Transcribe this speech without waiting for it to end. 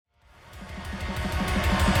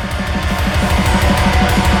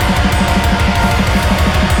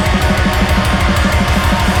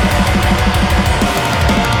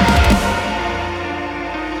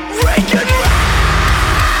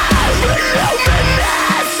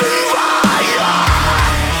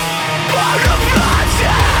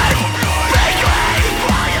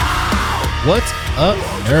What's up,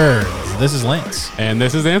 nerds? This is Lance. And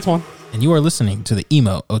this is Antoine. And you are listening to the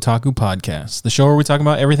Emo Otaku Podcast, the show where we talk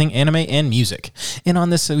about everything anime and music. And on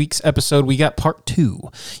this week's episode, we got part 2.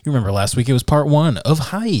 You remember last week it was part 1 of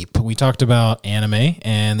Hype. We talked about anime,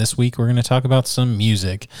 and this week we're going to talk about some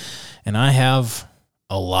music. And I have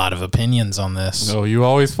a lot of opinions on this. Oh, you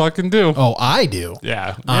always fucking do. Oh, I do.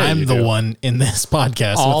 Yeah. I'm the one in this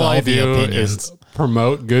podcast with all the opinions. Is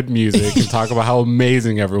promote good music and talk about how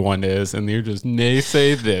amazing everyone is, and you're just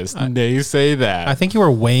naysay this, naysay that. I think you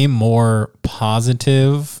were way more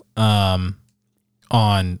positive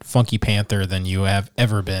on Funky Panther than you have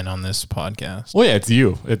ever been on this podcast. Well, yeah, it's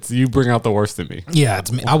you. It's you bring out the worst in me. Yeah,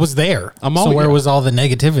 it's me. I was there. So where was all the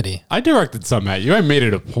negativity? I directed some at you. I made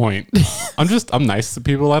it a point. I'm nice to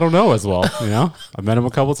people I don't know as well. You know, I've met them a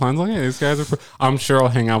couple times. Like, hey, these guys are. I'm sure I'll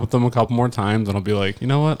hang out with them a couple more times, and I'll be like, you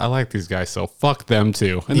know what? I like these guys, so fuck them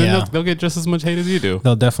too. And then they'll get just as much hate as you do.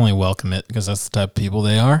 They'll definitely welcome it because that's the type of people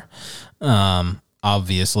they are.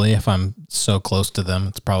 Obviously, if I'm so close to them,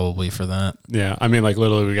 it's probably for that. Yeah, I mean, like,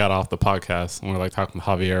 literally, we got off the podcast and we're like talking to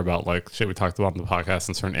Javier about like shit we talked about on the podcast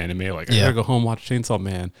and certain anime. Like, I gotta go home, watch Chainsaw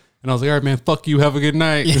Man, and I was like, all right, man, fuck you, have a good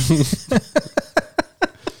night.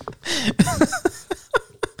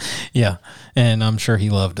 Yeah, and I'm sure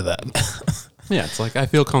he loved that. Yeah, it's like I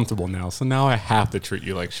feel comfortable now, so now I have to treat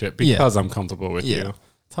you like shit because I'm comfortable with you.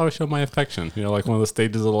 That's how I show my affection. You know, like one of the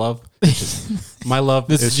stages of love. Just, my love.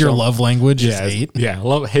 This is your love language. Yeah, is hate.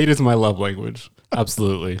 Yeah, hate is my love language.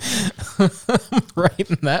 Absolutely.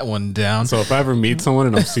 Writing that one down. So if I ever meet someone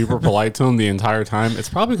and I'm super polite to them the entire time, it's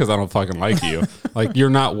probably because I don't fucking like you. Like, you're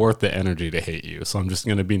not worth the energy to hate you. So I'm just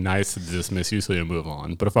gonna be nice to dismiss you so you move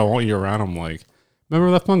on. But if I want you around, I'm like, remember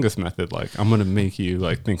that fungus method? Like, I'm gonna make you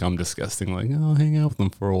like think I'm disgusting. Like, oh, hang out with them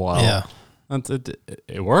for a while. Yeah, that's it.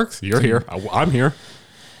 It works. You're here. I'm here.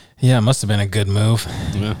 Yeah, it must have been a good move.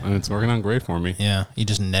 Yeah, and it's working out great for me. Yeah, you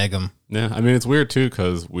just neg them. Yeah, I mean, it's weird too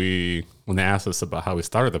because when they asked us about how we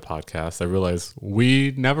started the podcast, I realized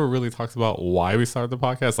we never really talked about why we started the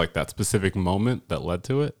podcast, like that specific moment that led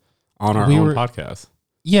to it on our own podcast.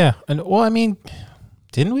 Yeah, and well, I mean,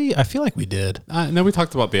 didn't we? I feel like we did. No, we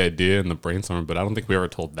talked about the idea and the brainstorm, but I don't think we ever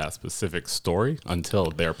told that specific story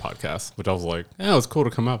until their podcast, which I was like, yeah, it was cool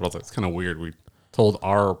to come out, but I was like, it's kind of weird. We told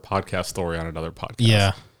our podcast story on another podcast.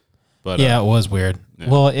 Yeah. But, yeah, it was weird. Yeah.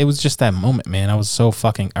 Well, it was just that moment, man. I was so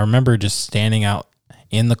I remember just standing out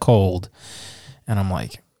in the cold, and I'm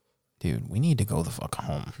like, dude, we need to go the fuck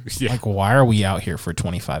home. Yeah. Like, why are we out here for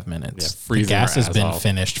 25 minutes? Yeah, the gas has been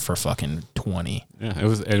finished for fucking 20. Yeah,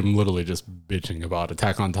 I'm literally just bitching about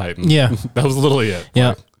Attack on Titan. Yeah. That was literally it. Yeah.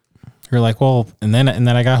 Like, you're like, well, and then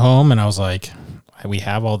I got home, and I was like, we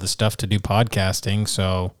have all this stuff to do podcasting,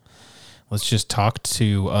 so let's just talk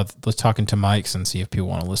into mics and see if people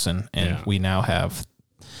want to listen. And we now have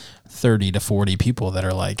 30 to 40 people that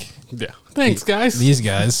are like, yeah, thanks guys. These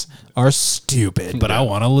guys are stupid, but I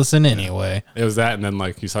want to listen anyway. It was that. And then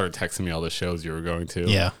like you started texting me all the shows you were going to.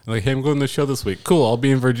 Yeah. Like, hey, I'm going to the show this week. Cool. I'll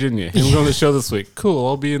be in Virginia. Hey, I'm going to the show this week. Cool.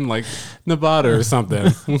 I'll be in like Nevada or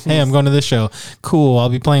something. Hey, I'm going to this show. Cool. I'll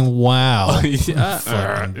be playing WoW.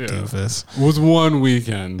 Doofus. It was one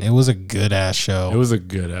weekend. It was a good ass show. It's a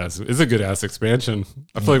good ass expansion.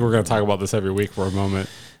 I feel like we're going to talk about this every week for a moment.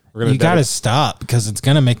 You got to stop because it's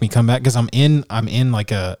going to make me come back because I'm in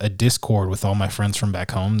like a Discord with all my friends from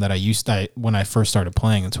back home that when I first started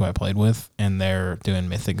playing, that's who I played with, and they're doing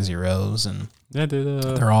Mythic Zeros and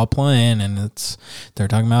they're all playing, and they're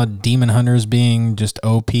talking about Demon Hunters being just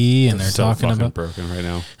OP, and they're so talking about broken right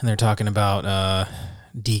now, and they're talking about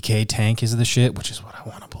DK tank is the shit, which is what I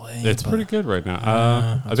want to play. It's pretty good right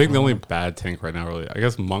now. I think the only bad tank right now, really, I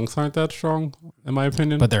guess monks aren't that strong, in my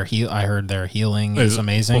opinion. But I heard their healing is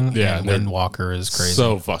amazing. Yeah, and Windwalker is crazy.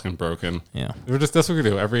 So fucking broken. Yeah, that's what we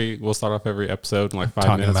do. We'll start off every episode in like 5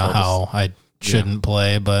 talking minutes. Talking about how I shouldn't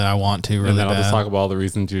play, but I want to really and then bad. I'll just talk about all the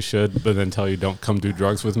reasons you should, but then tell you don't come do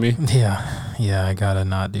drugs with me. Yeah, I gotta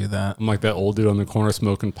not do that. I'm like that old dude on the corner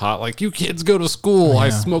smoking pot. Like, you kids go to school. I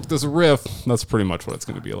smoke this riff. That's pretty much what it's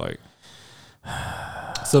going to be like.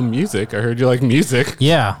 So music. I heard you like music.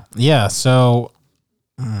 Yeah. So,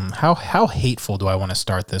 how hateful do I want to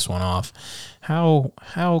start this one off?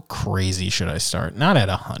 How crazy should I start? Not at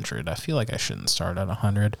 100. I feel like I shouldn't start at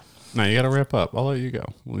 100. No, you got to ramp up. I'll let you go.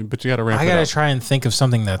 But you got to ramp up. I got to try and think of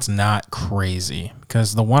something that's not crazy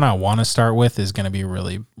because the one I want to start with is going to be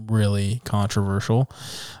really, really controversial.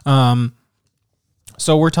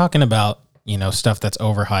 So we're talking about, stuff that's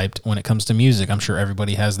overhyped when it comes to music. I'm sure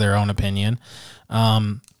everybody has their own opinion.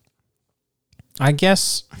 I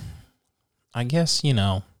guess,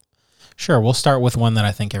 Sure, we'll start with one that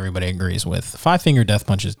I think everybody agrees with. Five Finger Death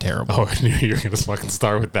Punch is terrible. Oh, I knew you were going to fucking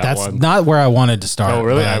start with that That's one. not where I wanted to start. Oh,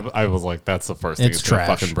 really? I was like, that's the first thing it's going to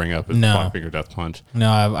fucking bring up is Five Finger Death Punch. No,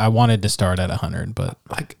 I wanted to start at 100, but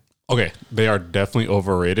like, okay, they are definitely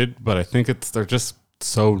overrated, but I think they're just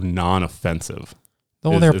so non-offensive.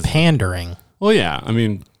 Oh, they're pandering. Well, yeah. I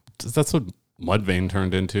mean, that's what Mudvayne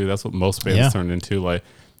turned into. That's what most bands turned into. Like,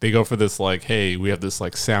 they go for this, like, hey, we have this,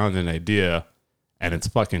 like, sound and idea, and it's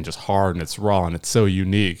fucking just hard and it's raw and it's so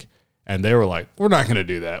unique. And they were like, we're not going to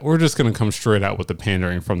do that. We're just going to come straight out with the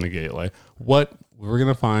pandering from the gate. Like, what? We're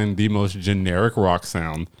going to find the most generic rock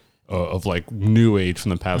sound of like new age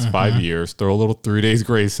from the past 5 years, throw a little 3 Days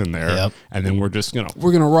Grace in there, and then we're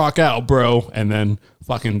gonna rock out, bro. And then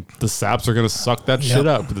fucking the saps are gonna suck that shit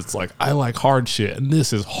up. But it's like, I like hard shit, and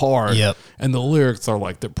this is hard. And the lyrics are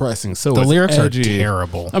like depressing. So the lyrics edgy. are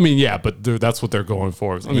terrible. I mean, yeah, but that's what they're going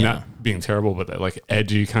for. I mean, not being terrible, but that like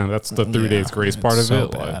edgy kind of. That's the 3 Days Grace part of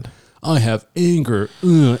it. Bad. Like, I have anger,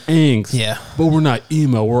 angst, but we're not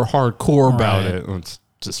emo. We're hardcore about it. And it's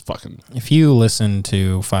just fucking. If you listen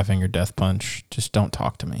to Five Finger Death Punch, just don't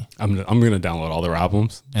talk to me. I'm gonna download all their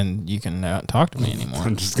albums, and you can not talk to me anymore.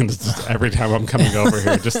 I'm just gonna every time I'm coming over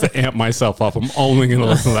here just to amp myself up. I'm only gonna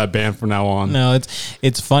listen to that band from now on. No,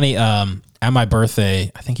 it's funny. At my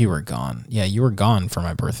birthday, I think you were gone. Yeah, you were gone for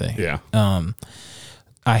my birthday. Yeah.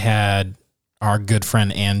 I had our good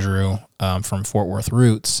friend Andrew from Fort Worth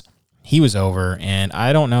Roots. He was over, and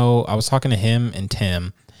I don't know. I was talking to him and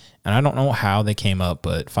Tim. And I don't know how they came up,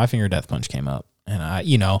 but Five Finger Death Punch came up. And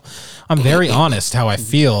I'm very honest how I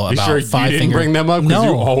feel about sure Five Finger. You didn't bring them up? No.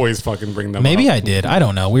 You always fucking bring them up. Maybe I did. I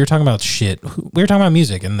don't know. We were talking about shit. We were talking about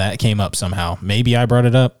music, and that came up somehow. Maybe I brought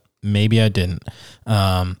it up. Maybe I didn't.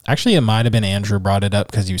 Actually, it might have been Andrew brought it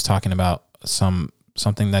up because he was talking about something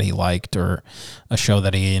that he liked or a show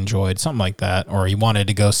that he enjoyed, something like that, or he wanted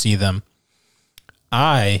to go see them.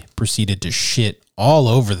 I proceeded to shit all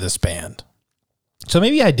over this band. So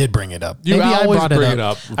maybe I did bring it up. You maybe always I brought bring it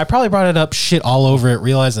up. I probably brought it up, shit all over it,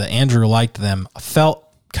 realized that Andrew liked them. I felt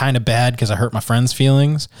kind of bad because I hurt my friend's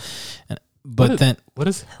feelings. But what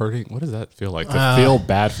is hurting? What does that feel like? To feel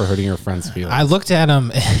bad for hurting your friend's feelings? I looked at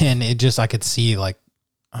him and I could see like,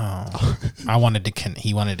 he wanted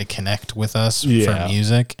to connect with us for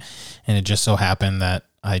music. And it just so happened that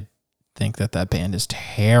I think that band is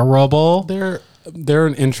terrible. They're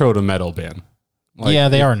an intro to metal band. Like, yeah,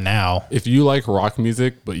 they are now. If you like rock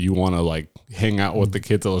music, but you want to like hang out with the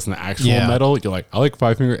kids that listen to actual metal, you're like, I like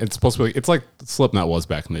Five Finger. It's supposed to be it's like Slipknot was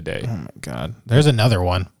back in the day. Oh my God. There's another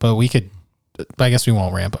one, but I guess we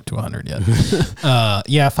won't ramp up to 100 yet.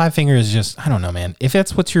 Yeah, Five Finger is just, I don't know, man. If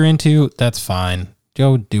that's what you're into, that's fine.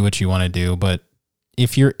 Go do what you want to do. But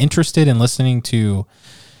if you're interested in listening to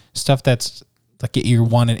stuff that's like you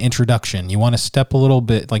want an introduction, you want to step a little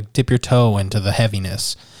bit, like dip your toe into the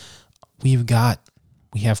heaviness, we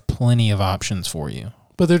have plenty of options for you.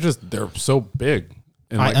 But they're so big.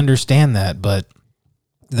 And I understand that, but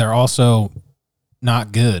they're also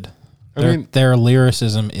not good. Their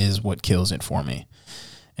lyricism is what kills it for me.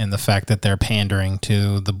 And the fact that they're pandering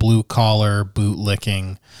to the blue collar, boot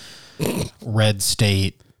licking, red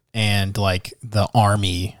state, and like the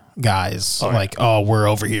army guys, we're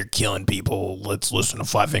over here killing people. Let's listen to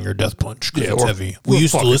Five Finger Death Punch because it's heavy. We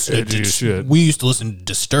used to listen to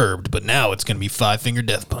Disturbed, but now it's going to be Five Finger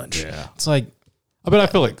Death Punch. Yeah, it's like, I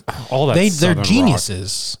feel like all that. They're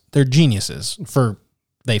geniuses. Rock. They're geniuses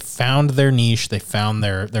they found their niche, they found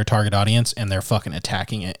their target audience, and they're fucking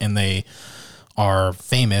attacking it, and they are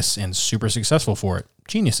famous and super successful for it.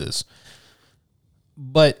 Geniuses,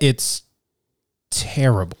 but it's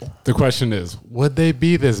terrible. The question is, would they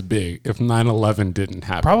be this big if 9/11 didn't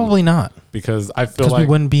happen? Probably not. Because I feel like we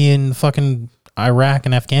wouldn't be in fucking Iraq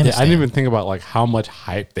and Afghanistan. Yeah, I didn't even think about like how much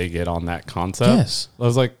hype they get on that concept. Yes. I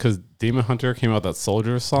was like, because Demon Hunter came out that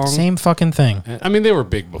Soldier song. Same fucking thing. I mean, they were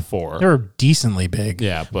big before. They were decently big.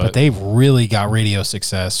 Yeah, but they really got radio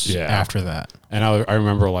success after that. And I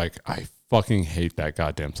remember like, I fucking hate that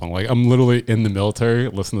goddamn song. Like, I'm literally in the military,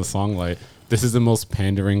 listening to the song like, this is the most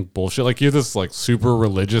pandering bullshit. Like, you're this like super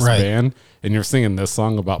religious band, and you're singing this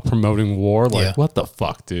song about promoting war. Like, what the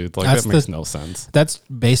fuck, dude? Like, that makes no sense. That's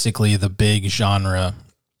basically the big genre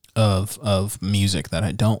of music that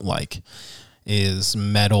I don't like is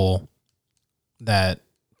metal that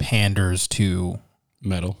panders to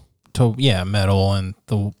metal. Metal and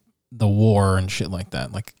the war and shit like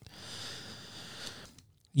that. Like,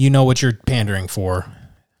 you know what you're pandering for.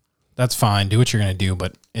 That's fine. Do what you're going to do,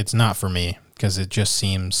 but it's not for me because it just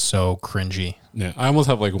seems so cringy. Yeah, I almost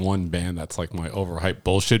have like one band that's like my overhyped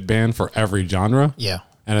bullshit band for every genre. Yeah.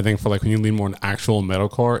 And I think for like when you lean more on actual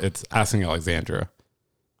metalcore, it's Asking Alexandria.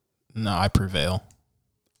 No, I prevail.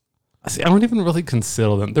 See, I don't even really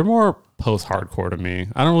consider them. They're more post-hardcore to me.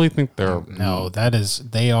 I don't really think they're... No,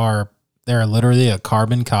 they're literally a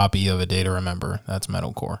carbon copy of A Day to Remember. That's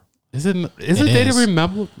metalcore. Is it Day to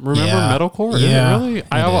Remember metalcore? Yeah, is it really?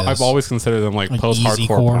 I've always considered them like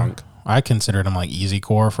post-hardcore punk. I considered them like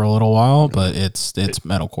easycore for a little while, but it's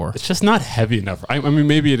metalcore. It's just not heavy enough. I mean,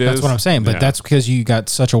 maybe it is. That's what I'm saying, but that's because you got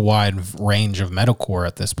such a wide range of metalcore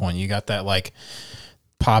at this point. You got that like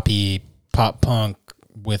poppy pop punk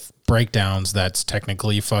with breakdowns that's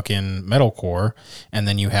technically fucking metalcore, and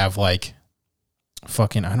then you have like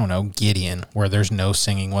fucking, I don't know, Gideon, where there's no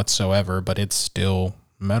singing whatsoever, but it's still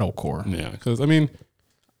metalcore. Yeah, because I mean,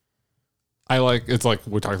 it's like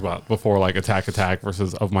we talked about before, like Attack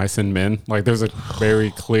versus Of Mice and Men. Like there's a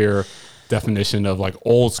very clear definition of like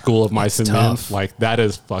old school Of Mice and Men. Like that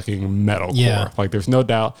is fucking metalcore. Yeah. Like there's no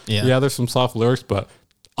doubt. Yeah, there's some soft lyrics, but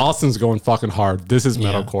Austin's going fucking hard. This is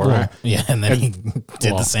metalcore. Well, yeah, and then he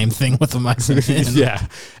did the same thing with The Mice and Men. Yeah,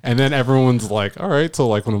 and then everyone's like, all right, so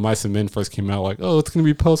like when The Mice and Men first came out, like, oh, it's going to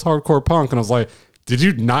be post-hardcore punk. And I was like, did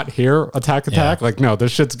you not hear Attack? Yeah. Like, no,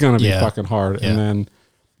 this shit's going to be fucking hard. Yeah. And then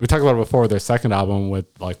we talked about it before, their second album with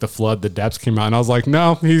like The Flood, The Depths came out. And I was like,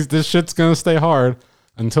 no, this shit's going to stay hard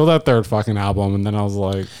until that third fucking album. And then I was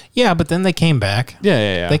like... Yeah, but then they came back.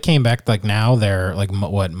 Yeah. They came back, like now they're like,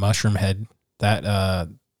 Mushroom Head, that...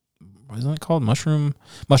 what is it called? Mushroom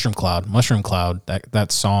Cloud.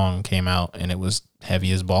 That song came out and it was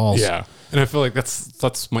heavy as balls. Yeah. And I feel like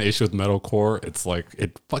that's my issue with metalcore. It's like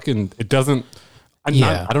it doesn't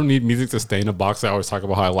I don't need music to stay in a box. I always talk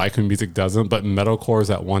about how I like when music doesn't, but metalcore is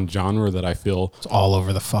that one genre that I feel it's all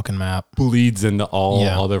over the fucking map. Bleeds into all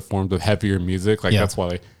other forms of heavier music. Like that's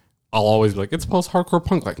why I'll always be like, it's post-hardcore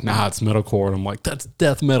punk. Like, nah, it's metalcore. And I'm like, that's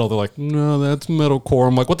death metal. They're like, no, that's metalcore.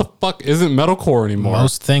 I'm like, what the fuck isn't metalcore anymore?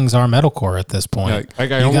 Most things are metalcore at this point. You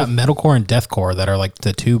got metalcore and deathcore that are like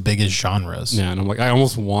the two biggest genres. Yeah, and I'm like, I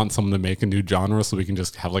almost want someone to make a new genre so we can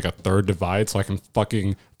just have like a third divide so I can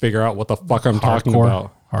fucking figure out what the fuck I'm talking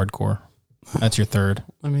about. Hardcore. That's your third.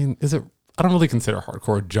 I mean, I don't really consider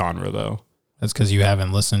hardcore a genre though. That's because you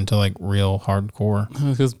haven't listened to like real hardcore.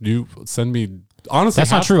 Because you send me... Honestly, that's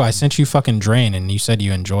not true. I sent you fucking Drain and you said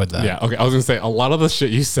you enjoyed that. Yeah, okay. I was gonna say a lot of the shit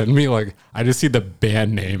you send me, like I just see the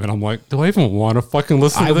band name and I'm like, do I even want to fucking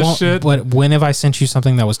listen to this shit? But when have I sent you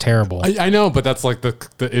something that was terrible? I know, but that's like the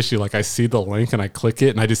issue. Like I see the link and I click it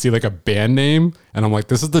and I just see like a band name and I'm like,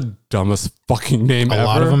 this is the dumbest fucking name ever. A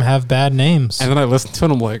lot of them have bad names. And then I listen to it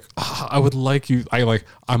and I'm like, I would like you.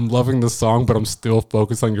 I'm loving the song, but I'm still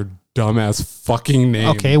focused on your dumbass fucking name.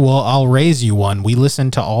 Okay, well, I'll raise you one. We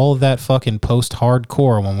listened to all of that fucking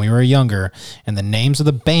post-hardcore when we were younger, and the names of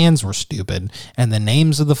the bands were stupid, and the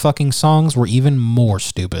names of the fucking songs were even more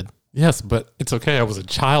stupid. Yes, but it's okay. I was a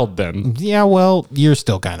child then. Yeah, well, you're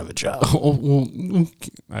still kind of a child.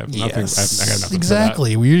 I have nothing. I got nothing.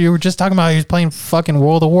 Exactly. You were just talking about you playing fucking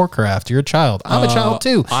World of Warcraft. You're a child. I'm a child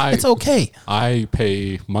too. It's okay. I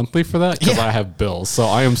pay monthly for that because I have bills, so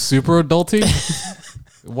I am super adulty.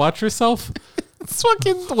 Watch yourself. It's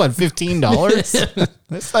fucking what, $15?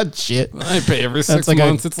 That's not shit. I pay every 6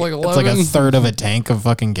 months. It's like 11. It's like a third of a tank of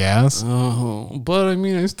fucking gas. Oh, but I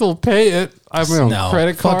mean, I still pay it. I mean,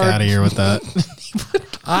 credit card. Fuck out of here with that.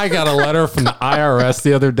 I got a letter from the IRS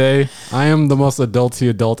the other day. I am the most adulty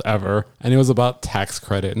adult ever, and it was about tax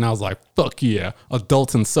credit, and I was like, "Fuck yeah,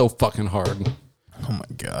 adulting so fucking hard." Oh my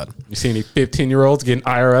god! You see any 15-year-olds getting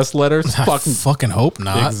IRS letters? I fucking hope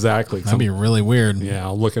not. Exactly. That'd be really weird. Yeah,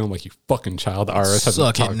 I'll look at them like, you fucking child. The IRS has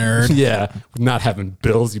suck it, nerd. Yeah, not having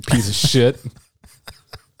bills, you piece of shit.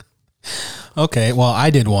 Okay, well,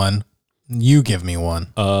 I did one. You give me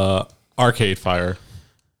one. Arcade Fire.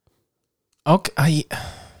 Okay,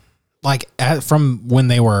 from when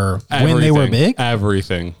they were big.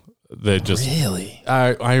 Everything. They just really.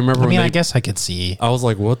 I remember. I mean, I guess I could see. I was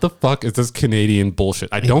like, "What the fuck is this Canadian bullshit?"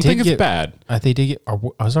 I don't think it's bad. They did get.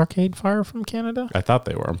 Was Arcade Fire from Canada? I thought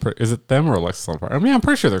they were. Is it them or Alexis on Fire? I mean, I'm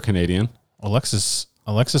pretty sure they're Canadian. Alexis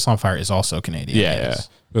on Fire is also Canadian. Yeah.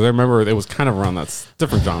 Because I remember it was kind of around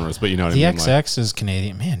different genres, but you know what I mean. The XX is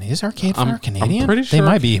Canadian. Man, is Arcade Fire Canadian? I'm pretty sure they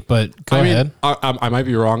might be, but go ahead. I might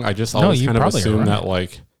be wrong. I just always kind of assumed that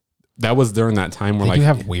that was during that time where you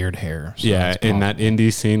have weird hair. So and that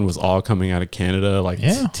indie scene was all coming out of Canada,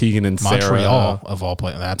 Tegan and Sarah. Montreal of all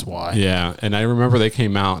places. That's why. Yeah, and I remember they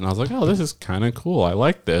came out, and I was like, "Oh, this is kind of cool. I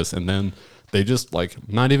like this." And then they just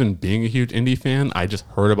not even being a huge indie fan, I just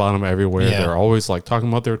heard about them everywhere. Yeah. They're always talking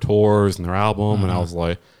about their tours and their album, and I was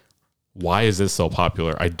like, "Why is this so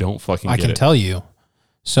popular? I don't fucking get it." I can tell you.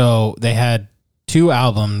 So they had 2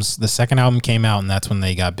 albums. The second album came out, and that's when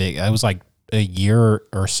they got big. It was a year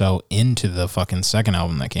or so into the fucking second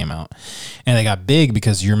album that came out. And they got big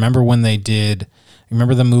because you remember when they did,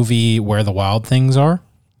 remember the movie Where the Wild Things Are?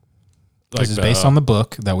 This is based on the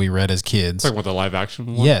book that we read as kids. Talking about the live action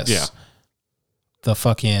one? Yes. Yeah. The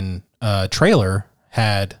fucking trailer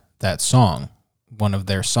had that song, one of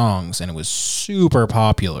their songs, and it was super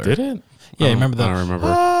popular. Did it? Yeah, remember the... I don't remember.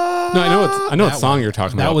 No, I know what song you're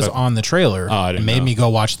talking about. That was on the trailer. It made me go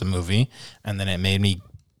watch the movie, and then it made me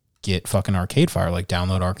get fucking Arcade Fire, like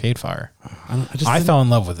download Arcade Fire. I fell in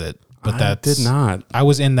love with it, but that did not. I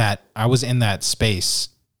was in that space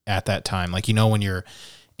at that time. Like, you know, when you're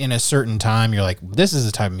in a certain time, you're like, this is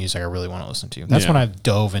the type of music I really want to listen to. That's when I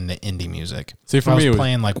dove into indie music. See, for I me, was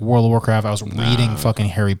playing like World of Warcraft. I was reading fucking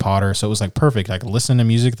Harry Potter, so it was like perfect. I could listen to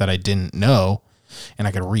music that I didn't know, and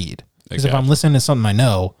I could read. Because if I'm listening to something I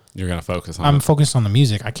know, you're gonna focus on. I'm focused on the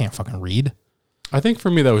music. I can't fucking read. I think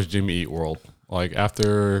for me that was Jimmy Eat World. Like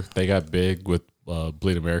after they got big with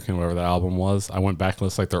Bleed American, whatever that album was, I went back and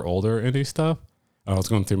listened to like their older indie stuff. I was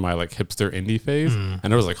going through my like hipster indie phase, and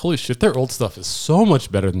I was like, holy shit, their old stuff is so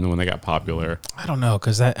much better than when they got popular. I don't know,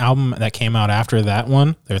 because that album that came out after that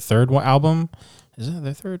one, their third album, is it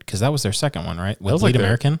their third? Because that was their second one, right? With Bleed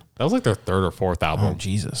American? That was like their third or fourth album. Oh,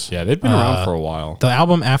 Jesus. Yeah, they've been around for a while. The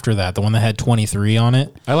album after that, the one that had 23 on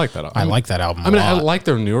it. I like that album. I like that album. I like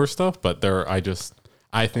their newer stuff, but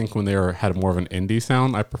I think when they had more of an indie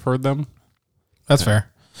sound, I preferred them. That's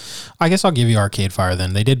fair. I guess I'll give you Arcade Fire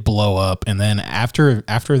then. They did blow up, and then after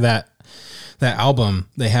that album,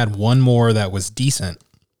 they had one more that was decent.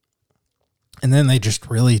 And then they just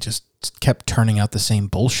really just kept turning out the same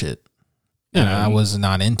bullshit. And I was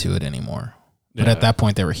not into it anymore. But at that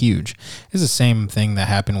point, they were huge. It's the same thing that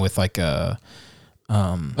happened with like a...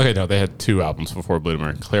 okay, no, they had two albums before Bleed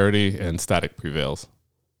American, Clarity and Static Prevails.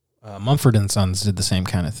 Mumford and Sons did the same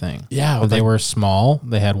kind of thing. Yeah. But they were small.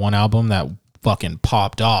 They had one album that fucking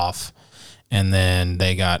popped off, and then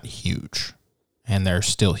they got huge. And they're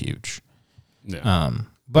still huge. Yeah.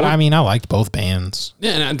 But I mean, I liked both bands.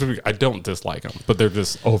 Yeah, and I don't dislike them, but they're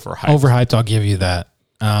just overhyped. Overhyped, I'll give you that.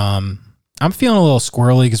 I'm feeling a little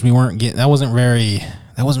squirrely because we weren't getting that wasn't very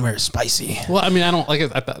spicy. Well, I mean, I don't like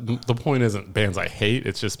it. The point isn't bands I hate;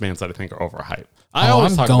 it's just bands that I think are overhyped.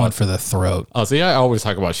 I'm going for the throat. Oh, see, I always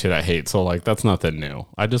talk about shit I hate, so like that's nothing new.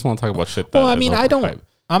 I just want to talk about shit. Well, I mean,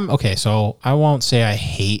 I'm okay. So I won't say I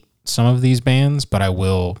hate some of these bands, but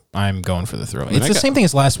I'm going for the throat. It's the same thing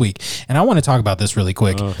as last week, and I want to talk about this really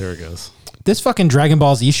quick. Oh, here it goes. This fucking Dragon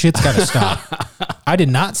Ball Z shit's got to stop. I did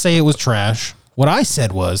not say it was trash. What I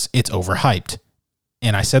said was it's overhyped.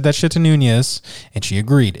 And I said that shit to Nunez, and she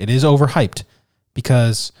agreed. It is overhyped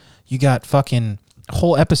because you got fucking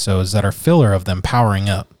whole episodes that are filler of them powering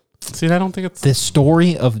up. See, I don't think it's... The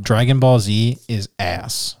story of Dragon Ball Z is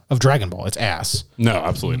ass. Of Dragon Ball, it's ass. No,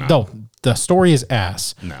 absolutely not. No, the story is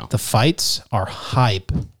ass. No. The fights are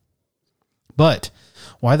hype. But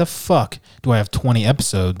why the fuck do I have 20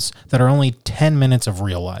 episodes that are only 10 minutes of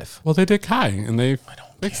real life? Well, they did Kai, and they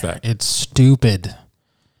fixed that. It's stupid.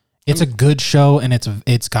 It's a good show, and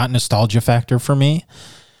it's got nostalgia factor for me,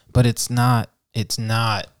 but it's not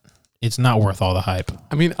worth all the hype.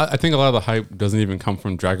 I mean, I think a lot of the hype doesn't even come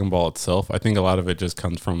from Dragon Ball itself. I think a lot of it just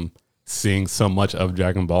comes from seeing so much of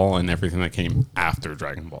Dragon Ball and everything that came after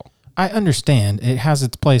Dragon Ball. I understand. It has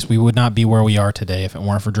its place. We would not be where we are today if it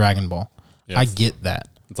weren't for Dragon Ball. Yes. I get that.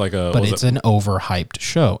 It's like but it's an overhyped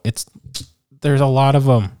show. There's a lot of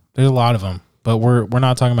them. But we're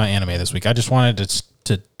not talking about anime this week. I just wanted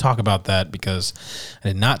to talk about that because I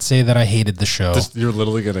did not say that I hated the show. You're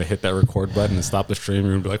literally going to hit that record button and stop the stream.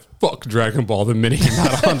 You're going to be like, fuck Dragon Ball the minute you're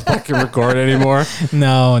not on fucking record anymore.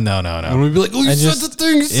 No. And we'll be like, oh, you said the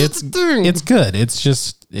thing. It's good.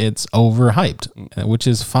 It's overhyped, which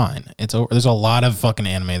is fine. There's a lot of fucking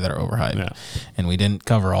anime that are overhyped. Yeah. And we didn't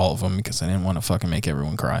cover all of them because I didn't want to fucking make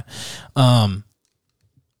everyone cry. The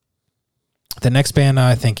next band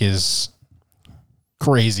I think is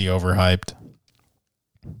crazy overhyped.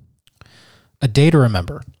 A Day to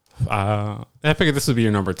Remember. I figured this would be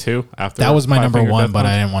your number two. After that was my number one, but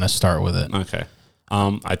I didn't want to start with it. Okay.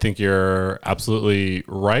 I think you're absolutely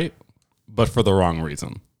right, but for the wrong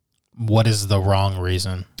reason. What is the wrong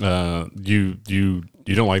reason? You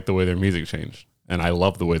don't like the way their music changed, and I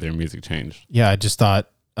love the way their music changed. Yeah, I just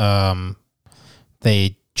thought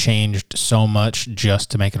they changed so much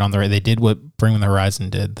just to make it on the radio. They did what Bring the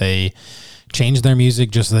Horizon did. They changed their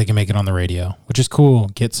music just so they can make it on the radio, which is cool.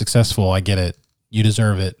 Get successful. I get it. You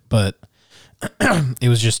deserve it. But it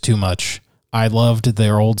was just too much. I loved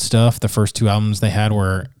their old stuff. The first two albums they had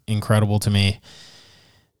were incredible to me.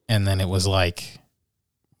 And then it was like,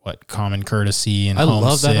 Common Courtesy and I Homesick.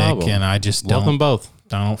 love that album. And I just love them both.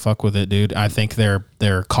 I don't fuck with it, dude. I think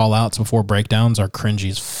their call outs before breakdowns are cringy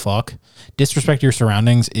as fuck. Disrespect Your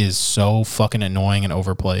Surroundings is so fucking annoying and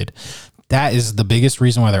overplayed. That is the biggest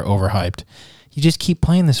reason why they're overhyped. You just keep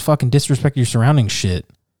playing this fucking Disrespect Your Surroundings shit.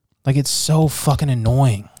 Like, it's so fucking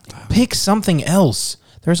annoying. Pick something else.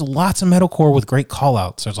 There's lots of metalcore with great call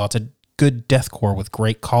outs. There's lots of good deathcore with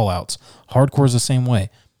great call outs. Hardcore is the same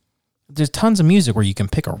way. There's tons of music where you can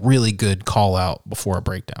pick a really good call out before a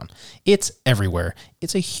breakdown. It's everywhere.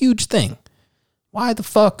 It's a huge thing. Why the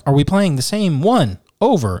fuck are we playing the same one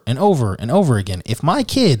over and over and over again? If my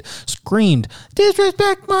kid screamed,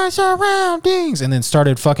 "Disrespect my surroundings," and then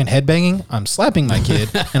started fucking headbanging, I'm slapping my kid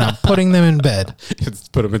and I'm putting them in bed.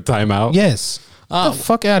 Just put them in timeout. Yes. Get the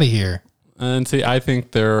fuck out of here. And see, I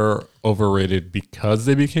think they're overrated because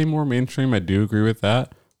they became more mainstream. I do agree with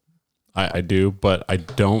that. I do, but I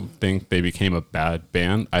don't think they became a bad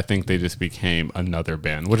band. I think they just became another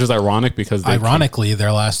band, which is ironic because ironically,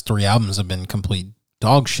 their last 3 albums have been complete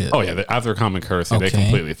dog shit. Oh yeah, after Common Courtesy, they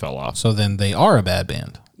completely fell off. So then they are a bad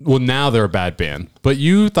band. Well, now they're a bad band, but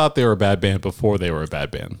you thought they were a bad band before they were a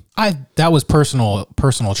bad band. That was personal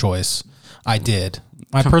choice. I did.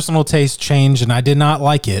 My personal taste changed, and I did not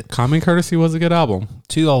like it. Common Courtesy was a good album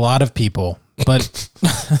to a lot of people, but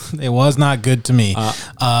it was not good to me.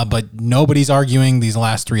 But nobody's arguing these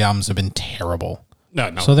last 3 albums have been terrible. No.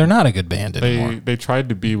 So they're not a good band anymore. They tried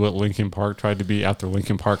to be what Linkin Park tried to be after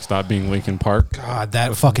Linkin Park stopped being Linkin Park. God,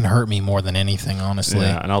 that fucking hurt me more than anything, honestly.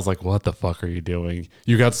 Yeah, and I was like, what the fuck are you doing?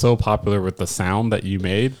 You got so popular with the sound that you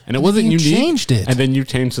made, and it wasn't unique. You changed it. And then you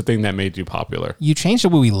changed the thing that made you popular. You changed it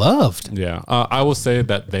what we loved. Yeah. I will say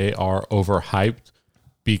that they are overhyped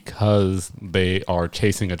because they are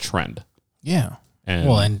chasing a trend. Yeah.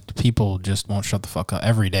 And people just won't shut the fuck up.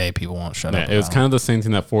 Every day, people won't shut up. It was kind of the same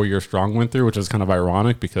thing that 4 Year Strong went through, which is kind of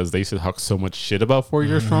ironic because they used to talk so much shit about 4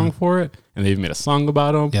 Year Strong for it, and they even made a song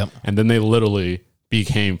about them. Yep. And then they literally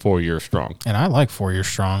became 4 Year Strong. And I like 4 Year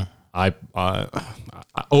Strong.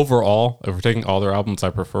 Overall, if we're taking all their albums,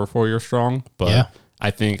 I prefer 4 Year Strong. But yeah.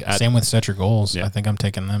 I think same with Set Your Goals. Yeah. I think I'm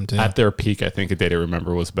taking them too. At their peak, I think A Day to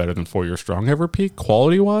Remember was better than 4 Year Strong ever peaked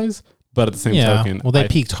quality wise. But at the same token, well, they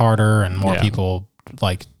peaked harder and more people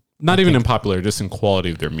like. Not even in popularity, just in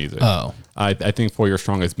quality of their music. Oh. I think 4 Year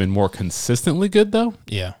Strong has been more consistently good, though.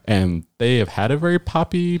 Yeah. And they have had a very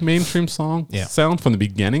poppy mainstream song sound from the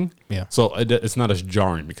beginning. Yeah. So it's not as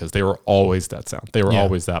jarring because they were always that sound. They were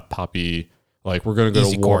always that poppy, like, we're going to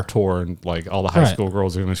go to Warped Tour and, like, all the high school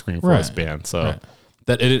girls are going to scream for this band. So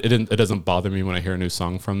that it doesn't bother me when I hear a new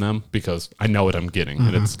song from them because I know what I'm getting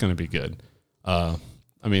and it's going to be good.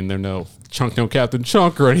 I mean, they're no Chunk No Captain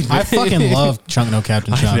Chunk or anything. I fucking love Chunk No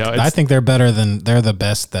Captain Chunk. I think they're better than they're the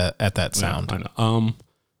best at that sound. I know.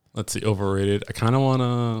 Let's see, overrated. I kind of want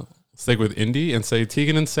to stick with indie and say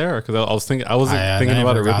Tegan and Sarah because I was thinking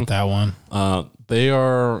about it. Got that one. They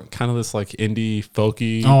are kind of this like indie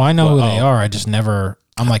folky. Oh, I know who they are. I just never.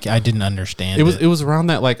 I'm like, I didn't understand. It was around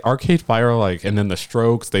that like Arcade Fire, like, and then the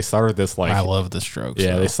Strokes. They started this like. I love the Strokes.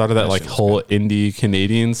 Yeah, they started that like whole indie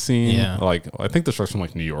Canadian scene. Yeah, like I think the Strokes from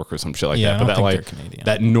like New York or some shit like that. But that like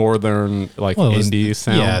that northern like indie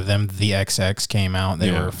sound. Yeah, the XX came out.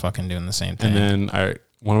 They were fucking doing the same thing. And then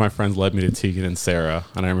one of my friends led me to Tegan and Sarah,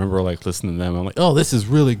 and I remember like listening to them. I'm like, oh, this is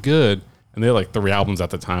really good. And they had like 3 albums at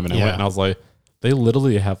the time, and I went and I was like. They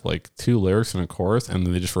literally have like 2 lyrics and a chorus, and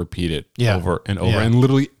then they just repeat it over and over. And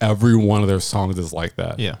literally every one of their songs is like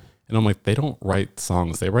that. Yeah. And I'm like, they don't write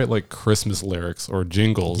songs. They write like Christmas lyrics or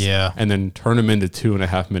jingles. Yeah. And then turn them into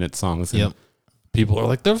 2.5-minute songs. And people are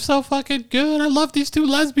like, they're so fucking good. I love these 2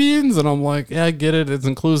 lesbians. And I'm like, yeah, I get it. It's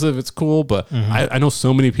inclusive. It's cool. But I know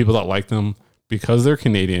so many people that like them because they're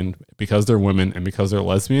Canadian, because they're women, and because they're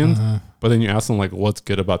lesbians. But then you ask them like, what's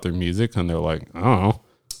good about their music? And they're like, I don't know.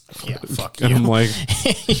 Yeah, fuck and you. I'm like,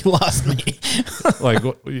 you lost me. like,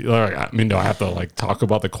 I mean, do I have to like talk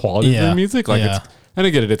about the quality of their music? Like, and I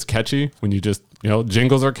get it. It's catchy when you just,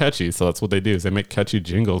 jingles are catchy. So that's what they do is they make catchy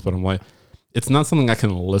jingles. But I'm like, it's not something I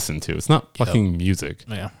can listen to. It's not fucking music.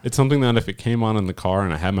 Yeah. It's something that if it came on in the car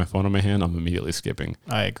and I had my phone in my hand, I'm immediately skipping.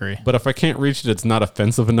 I agree. But if I can't reach it, it's not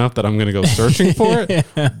offensive enough that I'm going to go searching for it.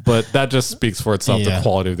 But that just speaks for itself, the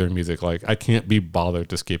quality of their music. Like, I can't be bothered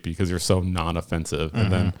to skip you because you're so non-offensive.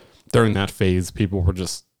 And then during that phase, people were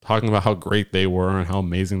just talking about how great they were and how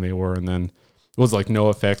amazing they were. And then it was like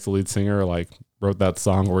NoFX, the lead singer, like wrote that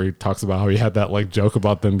song where he talks about how he had that like joke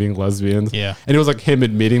about them being lesbians. Yeah. And it was like him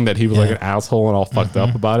admitting that he was like an asshole and all fucked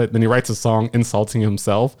up about it. Then he writes a song insulting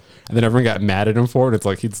himself, and then everyone got mad at him for it. It's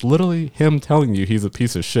like, it's literally him telling you he's a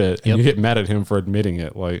piece of shit, and you get mad at him for admitting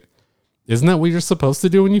it. Like, Isn't that what you're supposed to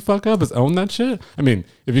do when you fuck up? Is own that shit? I mean,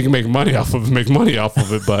 if you can make money off of it, make money off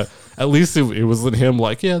of it. But at least it wasn't him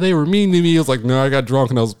like, yeah, they were mean to me. It was like, no, I got drunk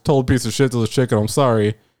and I was told a piece of shit to the chick and I'm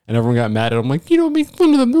sorry. And everyone got mad at him. Like, you don't make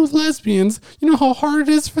fun of them. Those lesbians. You know how hard it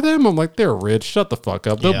is for them? I'm like, they're rich. Shut the fuck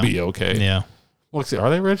up. They'll be okay. Yeah. Well, see, are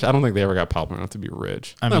they rich? I don't think they ever got popular enough to be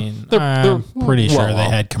rich. I mean, I'm pretty sure they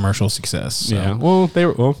had commercial success. So. Yeah. Well, they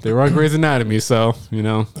were on Grey's Anatomy, so you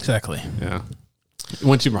know. Exactly. Yeah.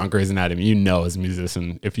 Once you're on Grey's Anatomy, you know as a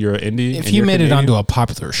musician, if you're an indie, if you made Canadian, it onto a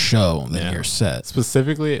popular show, then you're set.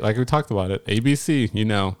 Specifically, like we talked about it, ABC. You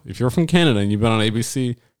know, if you're from Canada and you've been on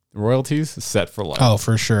ABC, royalties is set for life. Oh,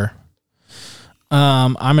 for sure.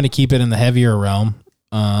 I'm going to keep it in the heavier realm.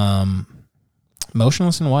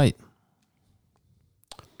 Motionless in White.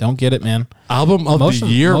 Don't get it, man. Album of the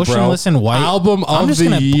year, Motionless in White. Album of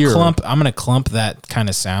the year. I'm going to clump that kind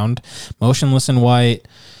of sound. Motionless in White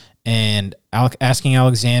and Asking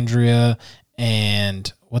Alexandria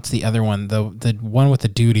and what's the other one? The one with the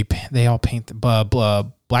dude, they all paint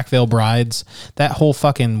the Black Veil Brides. That whole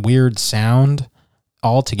fucking weird sound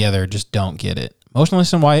all together, just don't get it.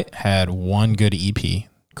 Motionless in White had one good EP,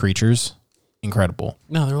 Creatures. Incredible.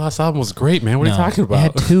 No, their last album was great, man. What are you talking about?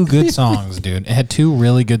 It had two good songs, dude. It had two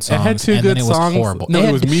really good songs. It had two good songs. It was horrible. No,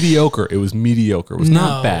 it was mediocre. It was mediocre. It was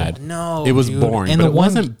not bad. No, it was boring, but it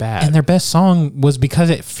wasn't bad. And their best song was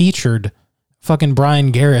because it featured fucking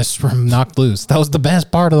Brian Garris from Knocked Loose. That was the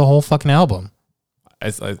best part of the whole fucking album.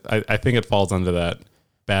 I think it falls under that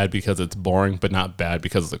bad because it's boring, but not bad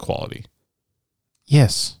because of the quality.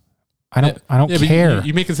 Yes. I don't care.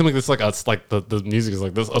 You make it seem like this, like it's like the music is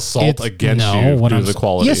like this assault against you due to the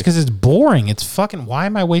quality. Yes, because it's boring. It's fucking. Why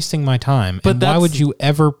am I wasting my time? But why would you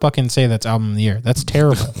ever fucking say that's album of the year? That's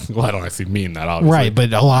terrible. Well, I don't actually mean that, obviously. Right,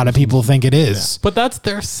 but a lot of people think it is. Yeah. But that's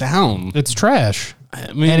their sound. It's trash.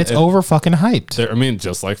 I mean, and it's over fucking hyped. I mean,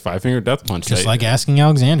 just like Five Finger Death Punch. Just like Asking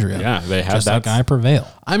Alexandria. Yeah, they had just that. Like I Prevail.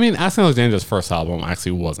 I mean, Asking Alexandria's first album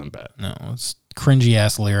actually wasn't bad. No, it's cringy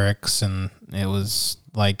ass lyrics, and it was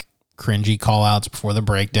like cringy call outs before the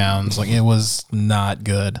breakdowns. Like, it was not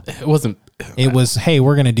good. It wasn't. It was, hey,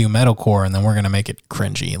 we're going to do metalcore and then we're going to make it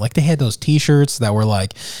cringy. Like, they had those t-shirts that were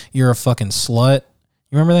like, you're a fucking slut.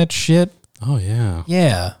 You remember that shit? Oh, yeah.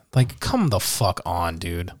 Yeah. Like, come the fuck on,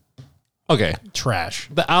 dude. Okay. Trash.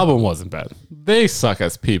 The album wasn't bad. They suck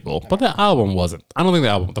as people, but the album wasn't. I don't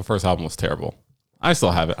think the first album was terrible. I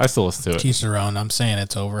still have it. I still listen to it. Teach their own. I'm saying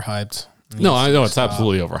it's overhyped. No, I know it's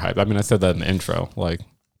absolutely overhyped. I mean, I said that in the intro. Like,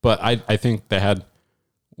 but I think they had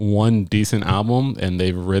one decent album and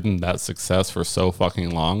they've ridden that success for so fucking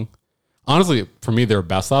long. Honestly, for me, their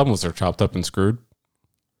best album was their Chopped Up and Screwed.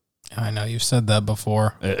 I know you've said that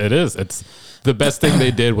before. It is. It's the best thing they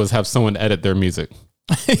did was have someone edit their music.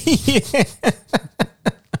 Yeah.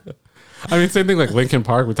 I mean, same thing like Linkin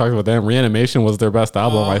Park. We talked about them. Reanimation was their best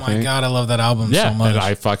album, I think. Oh my God, I love that album so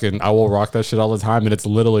much. And I will rock that shit all the time. And it's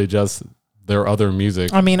literally just their other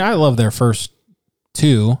music. I mean, I love their first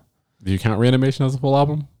two. Do you count Reanimation as a full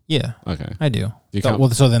album? Yeah. Okay. I do.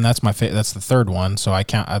 So then that's my that's the third one. So I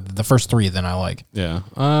count the first three. Then I like. Yeah.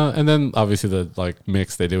 And then obviously the like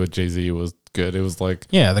mix they did with Jay-Z was good. It was like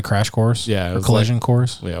the Crash Course. Yeah. It was Collision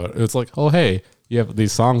Course. Yeah. It's like, oh hey, you have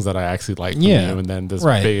these songs that I actually like. From you, and then this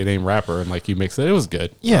big name rapper and like you mix it. It was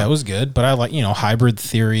good. Yeah, it was good. But I like Hybrid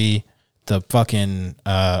Theory, the fucking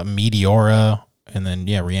Meteora. And then,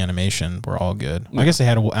 Reanimation were all good. I guess they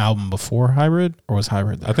had an album before Hybrid, or was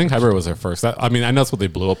Hybrid I think Hybrid was their first. I mean, I know that's what they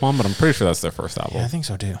blew up on, but I'm pretty sure that's their first album. Yeah, I think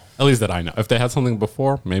so too. At least that I know. If they had something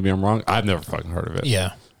before, maybe I'm wrong. I've never fucking heard of it.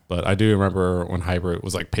 Yeah. But I do remember when Hybrid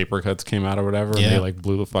was like Paper Cuts came out or whatever, and they like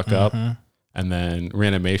blew the fuck up. And then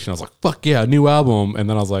Reanimation, I was like, fuck yeah, new album. And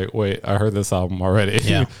then I was like, wait, I heard this album already.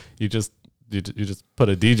 Yeah. You just put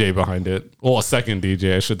a DJ behind it. Well, a second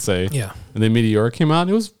DJ, I should say. Yeah. And then Meteor came out, and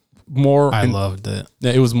it was more loved it.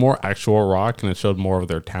 It was more actual rock and it showed more of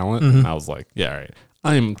their talent. And I was like, yeah, all right.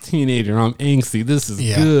 I'm a teenager, I'm angsty, this is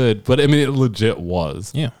good. But I mean, it legit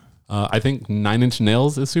was. Yeah. I think 9 Inch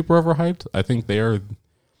Nails is super overhyped. I think they are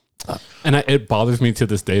and it bothers me to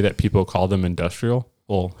this day that people call them industrial.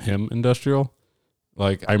 Well, him industrial.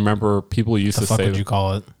 Like I remember people used to say, what would you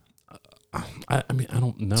call it? I mean, I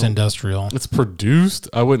don't know. It's industrial. It's produced.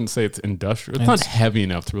 I wouldn't say it's industrial. It's not heavy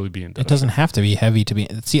enough to really be industrial. It doesn't have to be heavy to be.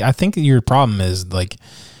 See, I think your problem is like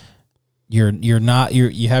you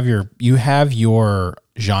have your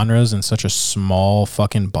genres in such a small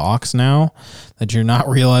fucking box now that you're not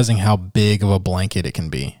realizing how big of a blanket it can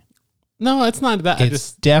be. No, it's not that.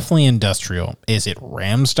 It's definitely industrial. Is it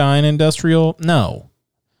Rammstein industrial? No,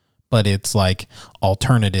 but it's like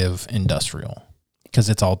alternative industrial. Because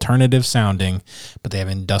it's alternative sounding, but they have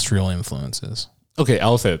industrial influences. Okay,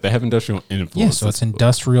 I'll say it. They have industrial influence. Yeah, so it's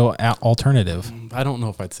industrial alternative. I don't know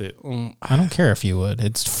if I'd say it. I don't care if you would.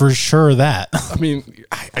 It's for sure that. I mean,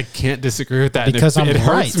 I can't disagree with that. Because it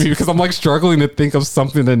hurts right. me because I'm like struggling to think of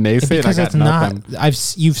something to naysay. Because and I it's got nothing.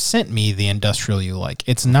 not. You've sent me the industrial you like.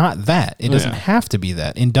 It's not that. It doesn't have to be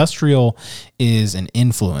that. Industrial is an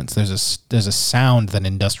influence. There's a sound that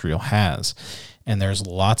industrial has, and there's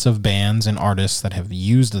lots of bands and artists that have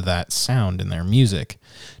used that sound in their music.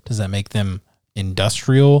 Does that make them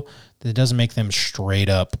industrial? That doesn't make them straight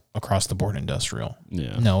up across the board industrial.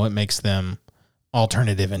 Yeah. No, it makes them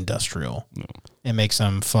alternative industrial. No. It makes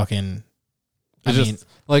them fucking. I mean,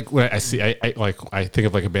 like when I see, I think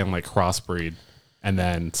of like a band like Crossbreed, and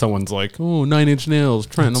then someone's like, "Oh, 9 Inch Nails,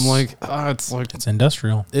 Trent." I'm like, it's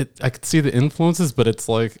industrial. I could see the influences, but it's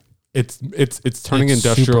like it's turning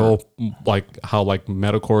industrial super. Like how like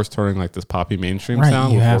metalcore is turning like this poppy mainstream Right,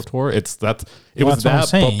 sound with Warped Tour. That's what I'm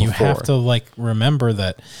saying. But you have to like remember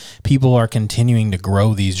that people are continuing to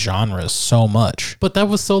grow these genres so much. But that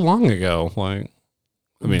was so long ago. Like,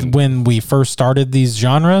 I mean, when we first started these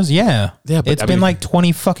genres, yeah, but it's been like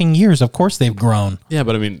 20 fucking years. Of course they've grown. Yeah,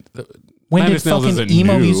 but I mean, when did fucking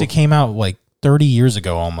emo music came out? Like 30 years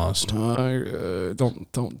ago almost.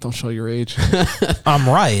 Don't show your age. I'm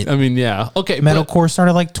right. I mean, yeah. Okay. Metalcore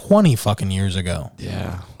started like 20 fucking years ago.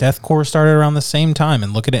 Yeah. Deathcore started around the same time,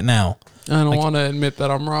 and look at it now. I don't want to admit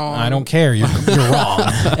that I'm wrong. I don't care. You're wrong.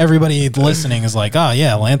 Everybody listening is like, oh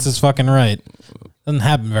yeah, Lance is fucking right. Doesn't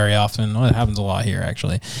happen very often. Well, it happens a lot here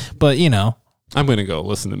actually. But you know. I'm going to go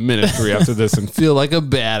listen to Ministry after this and feel like a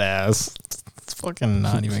badass. It's fucking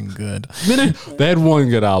not even good. They had one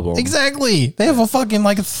good album. Exactly. They have a fucking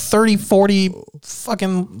like 30, 40,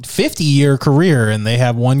 fucking 50 year career and they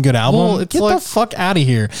have one good album. Well, Get the fuck out of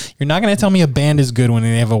here. You're not going to tell me a band is good when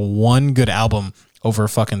they have a one good album over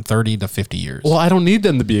fucking 30 to 50 years. Well, I don't need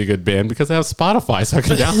them to be a good band because I have Spotify, so I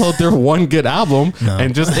can download their one good album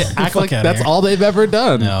and just act like that's all they've ever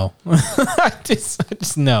done. No. I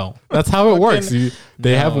just no. That's how it works.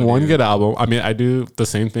 They have one good album. I mean, I do the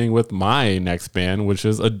same thing with my next band, which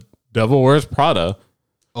is a Devil Wears Prada.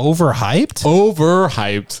 Overhyped?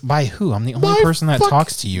 Overhyped. By who? I'm the only person that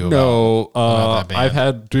talks to you about that band. I've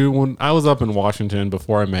had, when I was up in Washington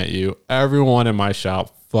before I met you, everyone in my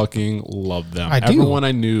shop fucking loved them. Everyone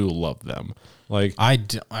I knew loved them. Like I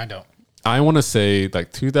don't. I want to say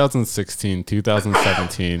like 2016,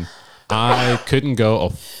 2017. I couldn't go a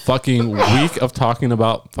fucking week of talking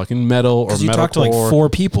about fucking metal or metalcore. You talked to like 4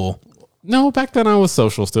 people. No, back then I was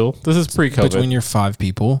social still. This is pre-COVID. Between your 5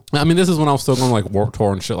 people. I mean, this is when I was still going like Warped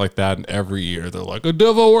Tour and shit like that. And every year they're like, a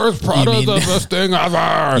Devil Wears Prada is the best thing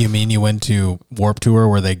ever. You mean you went to Warped Tour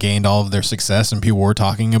where they gained all of their success and people were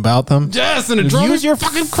talking about them? Yes, and it drove Use your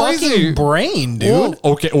fucking crazy brain, dude. Well,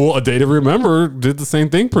 okay, well, A Day to Remember did the same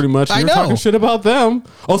thing pretty much. You were talking shit about them.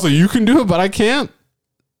 Also, you can do it, but I can't.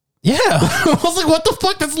 Yeah. I was like, what the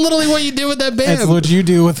fuck? That's literally what you do with that band. That's what you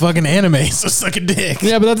do with fucking anime, so suck a dick.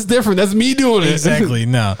 Yeah, but that's different. That's me doing it. Exactly.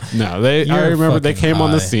 No. No, I remember they came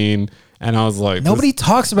on the scene and I was like, nobody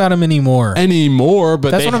talks about them anymore.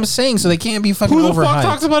 But that's what I'm saying. So they can't be fucking overhyped. Who the fuck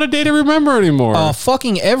talks about A Day to Remember anymore?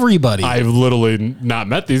 Fucking everybody. I've literally not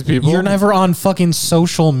met these people. You're never on fucking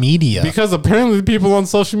social media. Because apparently the people on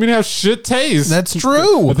social media have shit taste. That's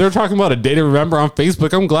true. If they're talking about A Day to Remember on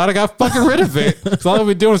Facebook, I'm glad I got fucking rid of it. Because all I've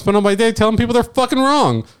been doing is spend all my day telling people they're fucking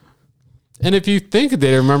wrong. And if you think A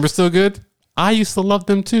Day to Remember is still good, I used to love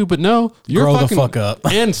them too. But no, you're grow the fuck up.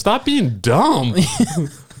 And stop being dumb.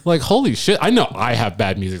 Like, holy shit. I know I have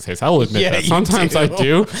bad music taste. I'll admit that. Sometimes I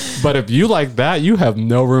do. But if you like that, you have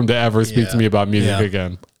no room to ever speak to me about music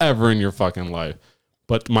again. Ever in your fucking life.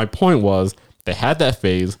 But my point was, they had that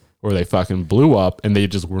phase where they fucking blew up and they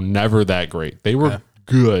just were never that great. They were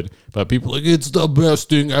good. But people are like, it's the best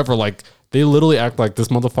thing ever. Like, they literally act like this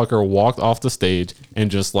motherfucker walked off the stage and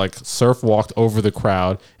just like surf walked over the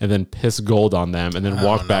crowd and then pissed gold on them and then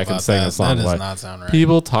walked back and sang a song. That does not sound right.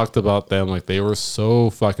 People talked about them like they were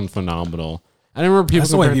so fucking phenomenal. I remember people.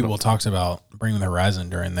 That's the way people talked about Bring the Horizon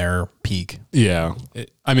during their peak. Yeah,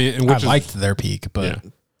 I mean, I liked their peak, but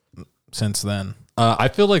since then. I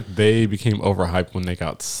feel like they became overhyped when they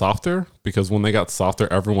got softer, because when they got softer,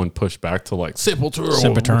 everyone pushed back to like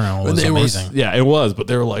Sempiternal was amazing. Yeah, it was. But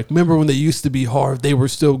they were like, remember when they used to be hard? They were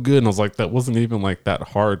still good. And I was like, that wasn't even like that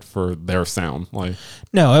hard for their sound. Like,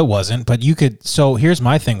 no, it wasn't. But you could. So here's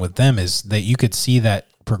my thing with them is that you could see that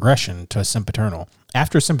progression to Sempiternal.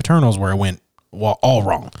 After Sempiternal is where it went all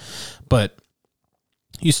wrong. But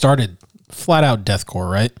you started flat out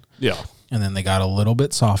deathcore, right? Yeah. And then they got a little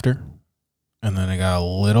bit softer. And then it got a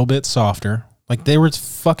little bit softer. Like they were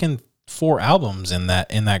fucking 4 albums in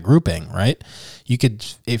that grouping, right? You could,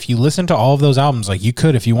 if you listen to all of those albums, like you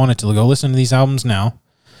could, if you wanted to go listen to these albums now,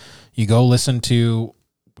 you go listen to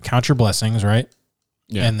Count Your Blessings, right?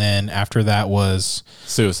 Yeah. And then after that was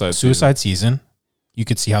Suicide Season. You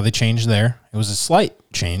could see how they changed there. It was a slight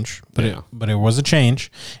change, but it was a change.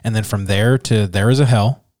 And then from there to There Is a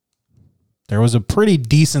Hell, there was a pretty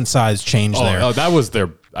decent sized change there. Oh, that was their.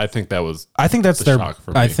 I think that's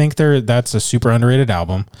a super underrated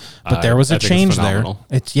album, but there was a change there.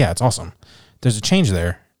 It's awesome. There's a change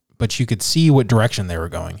there, but you could see what direction they were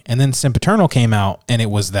going. And then Sempiternal came out, and it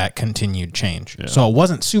was that continued change. Yeah. So it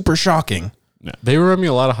wasn't super shocking. Yeah. They remind me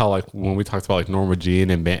a lot of how, like, when we talked about like Norma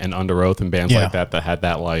Jean and Under Oath and bands like that had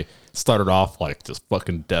that, like, started off like just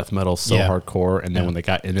fucking death metal hardcore, and then when they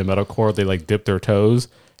got into metalcore, they like dipped their toes,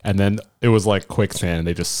 and then it was like quicksand, and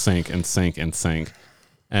they just sank and sank and sank.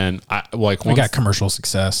 And I like we got commercial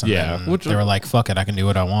success. And which they were like, "Fuck it, I can do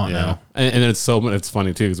what I want now." And it's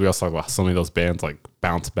funny too, because we also talk about how so many of those bands like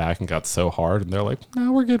bounced back and got so hard, and they're like,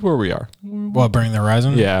 "No, we're good where we are." Well, Bring the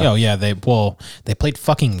Horizon. Yeah. Oh yeah. They played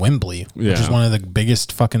fucking Wembley, which is one of the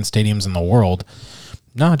biggest fucking stadiums in the world.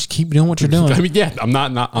 No, just keep doing what you're doing. I mean, I'm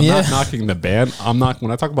not knocking the band.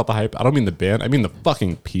 When I talk about the hype, I don't mean the band. I mean the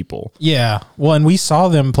fucking people. Yeah. Well, and we saw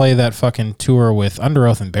them play that fucking tour with Under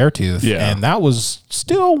Oath and Beartooth, and that was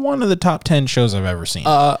still one of the top 10 shows I've ever seen.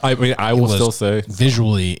 I mean, I will still say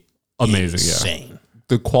visually amazing, insane.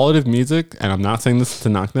 The quality of music, and I'm not saying this to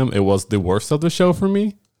knock them, it was the worst of the show for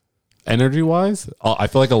me. Energy wise, I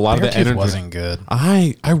feel like a lot of the energy wasn't good.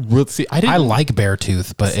 I really see. I like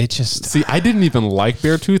Beartooth, but it just I didn't even like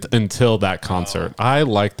Beartooth until that concert. I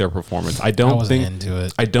liked their performance. I wasn't into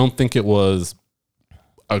it. I don't think it was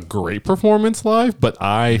a great performance live, but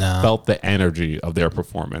I felt the energy of their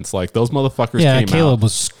performance. Like those motherfuckers came Caleb out.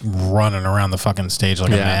 was running around the fucking stage like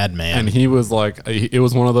a madman, and he was like, it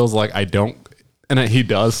was one of those like and he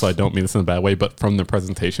does, so I don't mean this in a bad way, but from the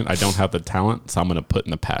presentation, I don't have the talent, so I'm going to put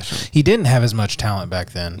in the passion. He didn't have as much talent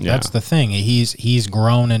back then. Yeah. That's the thing. He's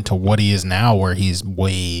grown into what he is now, where he's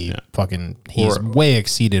way way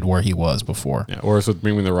exceeded where he was before. Yeah. Whereas with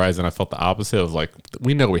Bring Me the Horizon, I felt the opposite. It was like,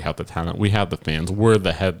 we know we have the talent, we have the fans, we're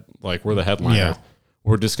the headliner. Yeah.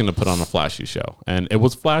 We're just going to put on a flashy show, and it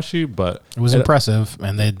was flashy, but it was impressive.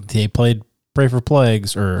 And they played Pray for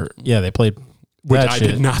Plagues, they played. Which I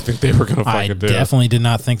did not think they were going to fucking do. I definitely did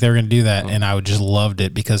not think they were going to do that. And I just loved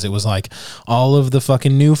it because it was like all of the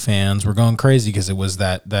fucking new fans were going crazy because it was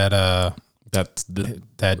that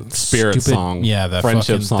Spirit song. Yeah, that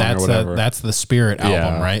Friendship song or whatever. That's the Spirit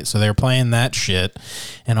album, right? So they're playing that shit.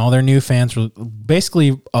 And all their new fans were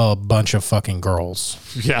basically a bunch of fucking girls.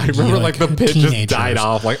 Yeah, I remember like the pitch just died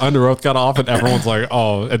off. Like Under Oath got off and everyone's like,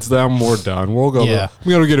 oh, it's them, we're done. We'll go. Yeah.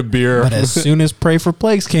 We gotta get a beer. But as soon as Pray for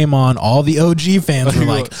Plagues came on, all the OG fans were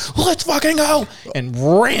like, let's fucking go, and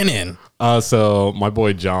ran in. So my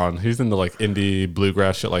boy John, he's into like indie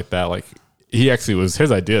bluegrass shit like that. Like he actually was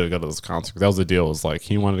his idea to go to this concert. That was the deal. It was like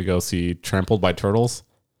he wanted to go see Trampled by Turtles.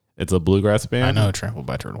 It's a bluegrass band. I know Trampled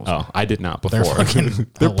by Turtles. Oh, I did not before.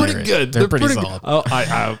 They're pretty good. They're pretty solid.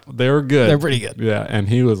 Oh, they were good. They're pretty good. Yeah, and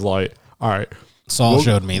he was like, all right. Saul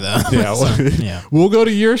showed me that. Yeah, we'll go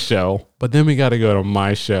to your show, but then we got to go to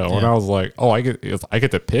my show. Yeah. And I was like, oh, I get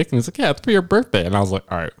to pick? And he's like, yeah, it's for your birthday. And I was like,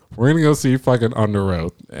 all right, we're going to go see fucking Under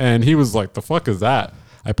Oath. And he was like, the fuck is that?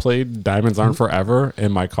 I played Diamonds Aren't Forever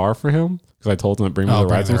in my car for him because I told him to bring me the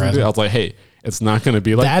Horizon. I was like, hey, it's not going to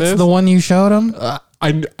be like this. That's the one you showed him?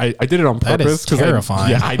 I did it on purpose. That is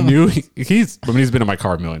terrifying. I knew he's been in my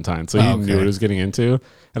car a million times, so he knew what he was getting into.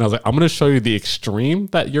 And I was like, I'm going to show you the extreme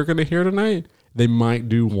that you're going to hear tonight. They might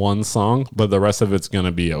do one song, but the rest of it's going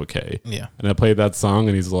to be okay. Yeah. And I played that song,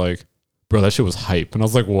 and he's like, bro, that shit was hype. And I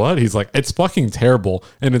was like, what? He's like, it's fucking terrible,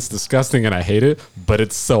 and it's disgusting, and I hate it, but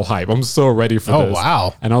it's so hype. I'm so ready for this. Oh,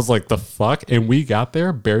 wow. And I was like, the fuck? And we got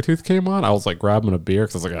there. Beartooth came on. I was like grabbing a beer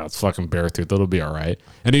because I was like, oh, it's fucking Beartooth. It'll be all right.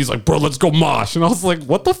 And he's like, bro, let's go mosh. And I was like,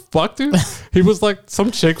 what the fuck, dude? He was like, some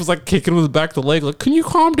chick was like kicking him in the back of the leg, like, can you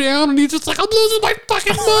calm down? And he's just like, I'm losing my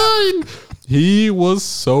fucking mind. He was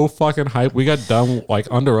so fucking hype. We got done, like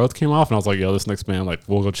Under Oath came off, and I was like, yo, this next band, like,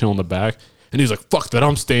 we'll go chill in the back. And he's like, fuck that,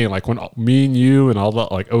 I'm staying. Like, when me and you and all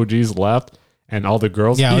the like OGs left and all the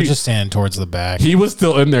girls. Yeah, I was just standing towards the back. He was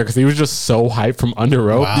still in there because he was just so hyped from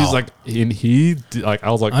Under Oath. Wow. He's like, and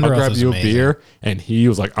I was like, I'll grab you a beer. And he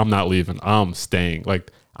was like, I'm not leaving. I'm staying.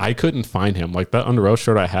 Like, I couldn't find him. Like, that Under Oath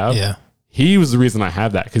shirt I have. Yeah. He was the reason I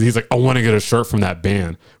had that because he's like, I want to get a shirt from that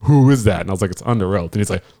band. Who is that? And I was like, it's Under Oath. And he's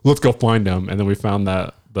like, let's go find them. And then we found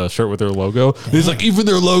the shirt with their logo. And he's like, even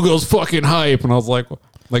their logo's fucking hype. And I was like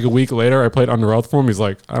a week later, I played Under Oath for him. He's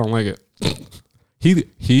like, I don't like it.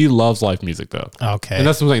 He loves live music though. Okay. And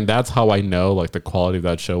that's something. That's how I know like the quality of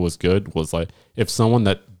that show was good. Was like if someone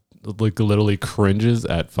that like literally cringes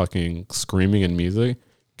at fucking screaming and music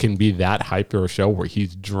can be that hyped for a show where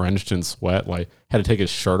he's drenched in sweat, like had to take his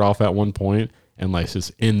shirt off at one point and like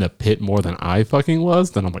just in the pit more than I fucking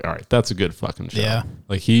was, then I'm like, all right, that's a good fucking show. Yeah.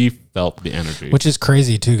 Like he felt the energy. Which is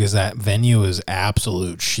crazy too, because that venue is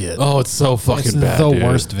absolute shit. Oh, it's so fucking It's bad. the dude.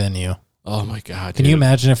 worst venue. Oh my God. Can you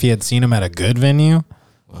imagine if he had seen him at a good venue?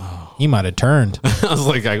 Oh. He might have turned. I was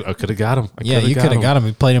like, I could have got him. Yeah, you could have got him.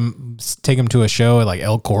 We played him, take him to a show at like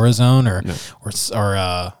El Corazon or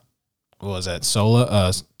what was that? Soto,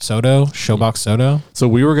 Showbox Soto. So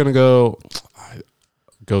we were gonna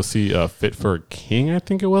go see Fit for a King, I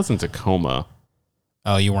think it was, in Tacoma.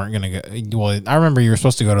 Oh, you weren't gonna go. Well, I remember you were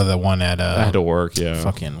supposed to go to the one at I had to work. Yeah,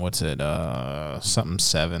 fucking what's it? Something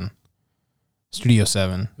 7. Studio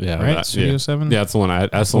 7. Yeah, right. Studio 7. Yeah, that's the one.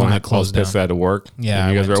 That's the one that closed. Pissed I had to work. Yeah,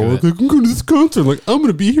 and you guys I were went like, I'm going to this concert. Like, I'm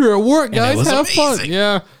gonna be here at work, guys. was Have fun. amazing.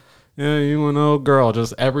 Yeah. Yeah, you and old girl,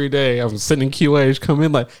 just every day I'm sitting in QA, come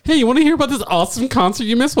in like, hey, you want to hear about this awesome concert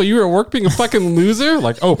you missed while you were at work being a fucking loser?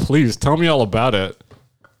 Like, oh, please tell me all about it.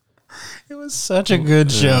 It was such a good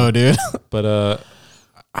show, dude. But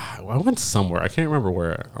I went somewhere. I can't remember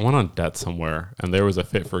where. I went on debt somewhere, and there was a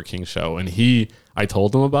Fit for a King show, and I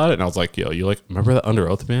told him about it, and I was like, yo, you like, remember that Under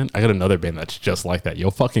Oath band? I got another band that's just like that. You'll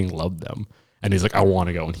fucking love them. And he's like, I want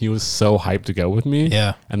to go. And he was so hyped to go with me.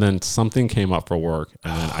 Yeah. And then something came up for work,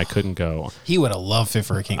 and then I couldn't go. He would have loved Fit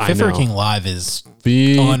for a King. Fit for a King live is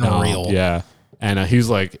Unreal. Yeah. And he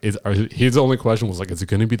was like, his only question was like, is it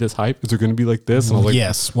going to be this hype? Is it going to be like this? And I was like,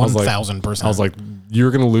 yes, 1,000%. I was like,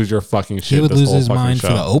 you're going to lose your fucking shit. He would this lose whole his fucking mind show.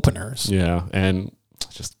 for the openers. Yeah. And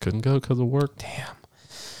just couldn't go because of work.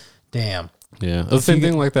 Damn. Yeah. The same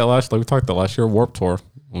thing like that like we talked the last year Warped Tour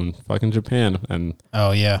in fucking Japan. And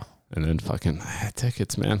oh, yeah. And then fucking, I had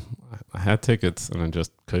tickets, man. I had tickets and I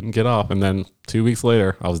just couldn't get off. And then 2 weeks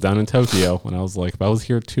later, I was down in Tokyo and I was like, if I was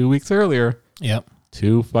here 2 weeks earlier. Yep.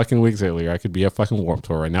 2 fucking weeks earlier, I could be at fucking Warped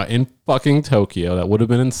Tour right now in fucking Tokyo. That would have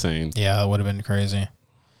been insane. Yeah, that would have been crazy.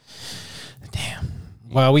 Damn.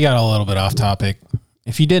 Well, we got a little bit off topic.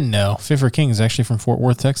 If you didn't know, Fit for a King is actually from Fort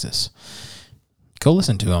Worth, Texas. Go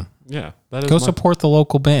listen to him. Yeah. That is Go support the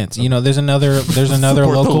local bands. You know, there's another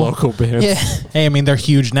local band. Yeah. Hey, I mean, they're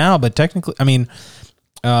huge now, but technically, I mean,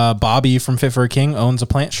 Bobby from Fit for a King owns a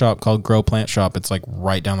plant shop called Grow Plant Shop. It's like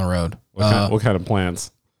right down the road. What kind of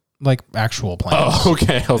plants? Like actual plants. Oh,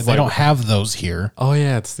 okay. I was they don't have those here. Oh,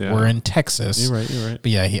 yeah. We're in Texas. You're right.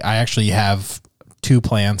 But yeah, I actually have 2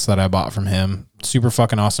 plants that I bought from him. Super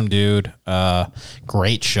fucking awesome dude.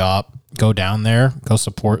 Great shop. Go down there. Go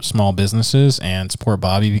support small businesses and support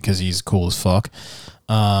Bobby because he's cool as fuck.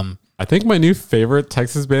 I think my new favorite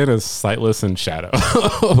Texas band is Sightless and Shadow.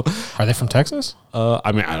 Are they from Texas?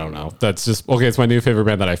 I mean, I don't know. That's just okay. It's my new favorite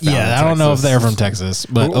band that I found. Yeah, I don't know if they're from Texas,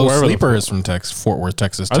 but Sleeper is from Fort Worth,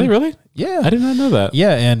 Texas. Too. Are they really? Yeah, I did not know that.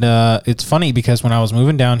 Yeah, and it's funny because when I was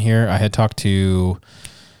moving down here, I had talked to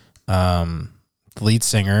the lead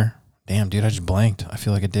singer. Damn, dude, I just blanked. I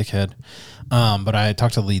feel like a dickhead. But I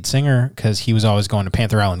talked to the lead singer because he was always going to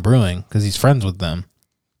Panther Island Brewing because he's friends with them.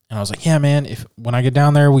 And I was like, yeah, man, when I get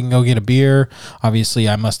down there, we can go get a beer. Obviously,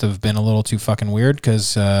 I must have been a little too fucking weird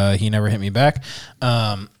because he never hit me back.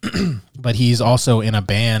 But he's also in a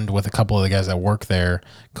band with a couple of the guys that work there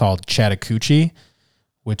called Chattahoochee,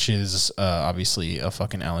 which is obviously a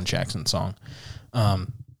fucking Alan Jackson song.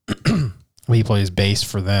 He plays bass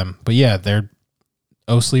for them. But yeah, they're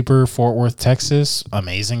Sleeper, Fort Worth, Texas.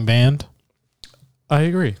 Amazing band. I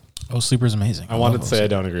agree. Sleeper's amazing. I wanted to say I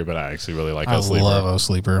don't agree, but I actually really like Sleeper. I love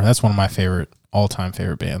Sleeper. That's one of my all-time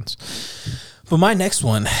favorite bands. But my next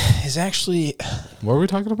one is actually... What are we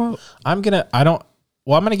talking about? I'm going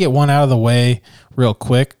to get one out of the way real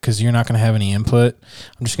quick because you're not going to have any input.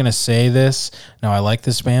 I'm just going to say this. Now, I like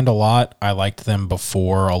this band a lot. I liked them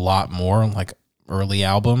before a lot more, like early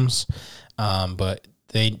albums. But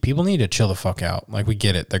people need to chill the fuck out. Like, we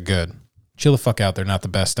get it. They're good. Chill the fuck out. They're not the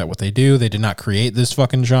best at what they do. They did not create this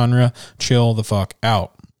fucking genre. Chill the fuck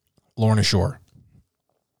out. Lorna Shore.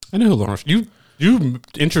 I know who Lorna Shore. You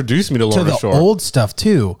introduced me to Lorna Shore. To the old stuff,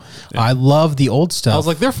 too. Yeah. I love the old stuff. I was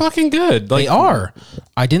like, they're fucking good. Like, they are.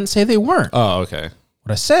 I didn't say they weren't. Oh, okay.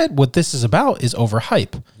 What I said, what this is about, is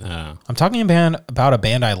overhype. Oh. I'm talking about a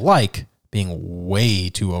band I like being way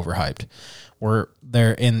too overhyped. Where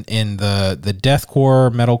they're in the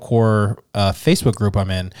deathcore, metalcore Facebook group I'm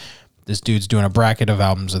in. This dude's doing a bracket of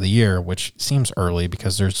albums of the year, which seems early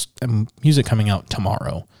because there's music coming out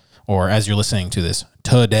tomorrow, or as you're listening to this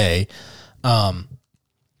today.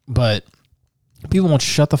 But people won't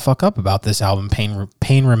shut the fuck up about this album,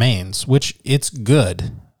 Pain Remains, which it's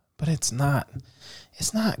good, but it's not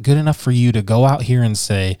good enough for you to go out here and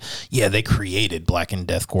say, yeah, they created Black and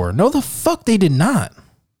Deathcore. No, the fuck they did not.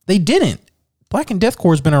 They didn't. Black and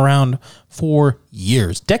Deathcore has been around for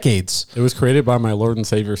years, decades. It was created by my Lord and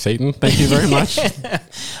Savior Satan. Thank you very much.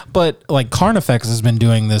 But like Carnifex has been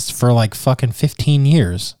doing this for like fucking 15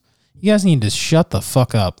 years. You guys need to shut the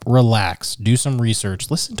fuck up, relax, do some research,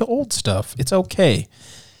 listen to old stuff. It's okay.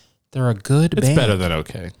 They're a good band. It's better than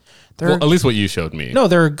okay. Well, at least what you showed me. No,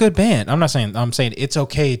 they're a good band. I'm saying it's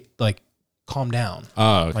okay. Like, calm down.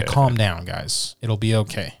 Oh, okay. Like, calm down, guys. It'll be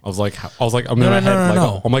okay. I'm in my head,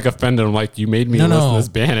 I'm like offended. I'm like, you made me listen to this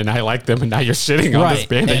band and I like them, and now you're shitting on this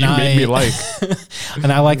band that you made me like.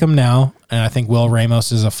 And I like them now, and I think Will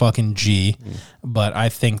Ramos is a fucking G. But I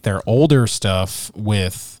think their older stuff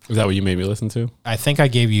with... Is that what you made me listen to? I think I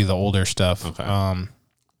gave you the older stuff. Okay.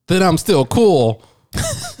 Then I'm still cool.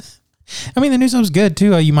 I mean, the new stuff's good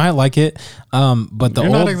too. You might like it, but You're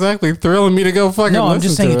not exactly thrilling me to go fucking. No, listen I'm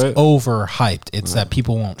just saying to it's overhyped. It's that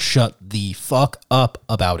people won't shut the fuck up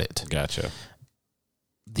about it. Gotcha.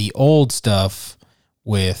 The old stuff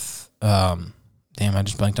with, damn, I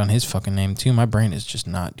just blanked on his fucking name too. My brain is just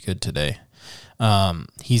not good today.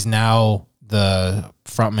 He's now the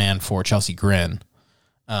frontman for Chelsea Grin.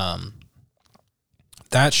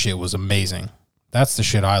 That shit was amazing. That's the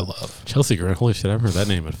shit I love. Chelsea Grin, holy shit, I've heard that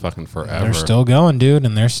name in fucking forever. They're still going, dude,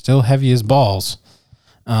 and they're still heavy as balls.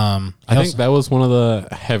 I think that was one of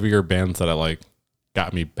the heavier bands that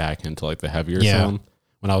got me back into like the heavier sound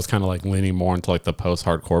when I was kind of like leaning more into like the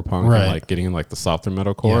post-hardcore punk and like getting in like the softer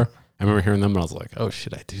metalcore. Yeah. I remember hearing them and I was like, oh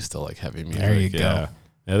shit, I do still like heavy music. There you go.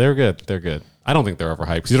 Yeah, they're good. They're good. I don't think they're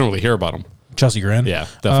overhyped because you don't really hear about them. Chelsea Grin? Yeah,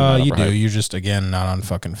 definitely. You do. You're just, again, not on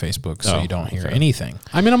fucking Facebook, so you don't hear anything.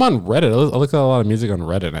 I mean, I'm on Reddit. I look at a lot of music on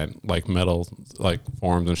Reddit and like metal like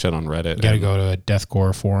forums and shit on Reddit. You got to go to a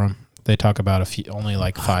deathcore forum. They talk about only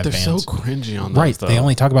like 5 bands. They're so cringy on that right. stuff. They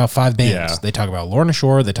only talk about 5 bands. Yeah. They talk about Lorna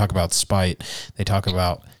Shore. They talk about Spite. They talk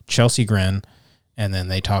about Chelsea Grin. And then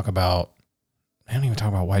they talk about, they don't even talk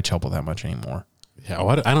about Whitechapel that much anymore. Yeah,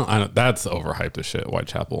 I don't. That's overhyped as shit.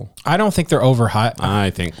 Whitechapel. I don't think they're overhyped.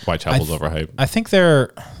 I think Whitechapel's overhyped. I think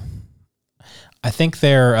they're. I think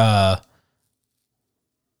they're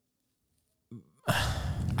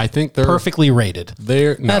perfectly rated.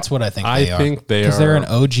 That's what I think. They are. Think they are because they're an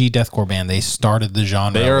OG deathcore band. They started the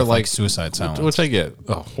genre. They are like Suicide Silence, which I get.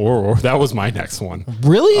 Oh, that was my next one.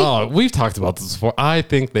 Really? Oh, we've talked about this before. I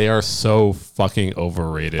think they are so fucking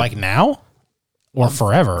overrated. Like now. Or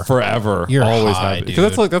forever. Forever. You're always high, have.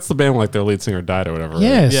 Because that's the band where like their lead singer died or whatever.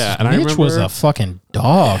 Yes. Right? Yeah. And Mitch was a fucking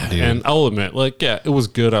dog, dude. And I'll admit, it was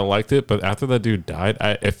good. I liked it. But after that dude died,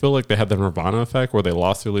 I feel like they had the Nirvana effect where they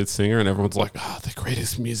lost their lead singer and everyone's like, oh, the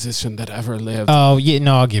greatest musician that ever lived. Oh, yeah.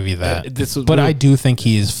 No, I'll give you that. But I do think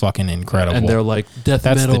he is fucking incredible. And they're like, death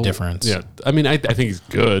metal. That's the difference. Yeah. I mean, I think he's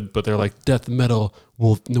good, but they're like, death metal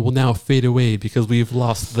will now fade away because we've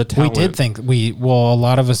lost the talent. We did think a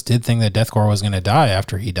lot of us did think that deathcore was going to die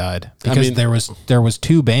after he died because there was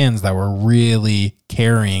 2 bands that were really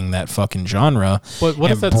carrying that fucking genre. But what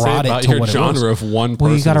does that say about your genre if one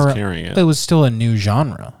person is carrying it? It was still a new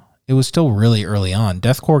genre. It was still really early on.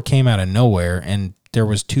 Deathcore came out of nowhere, and there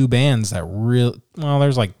was 2 bands that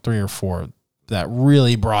there's like 3 or 4 that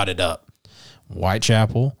really brought it up.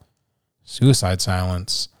 Whitechapel, Suicide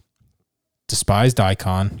Silence, Despised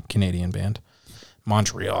Icon, Canadian band.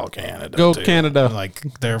 Montreal, Canada. Go Canada.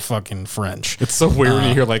 Like, they're fucking French. It's so weird when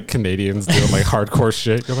you hear like Canadians doing like hardcore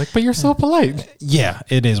shit. You're like, but you're so polite. Yeah,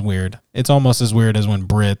 it is weird. It's almost as weird as when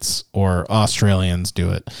Brits or Australians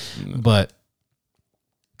do it. But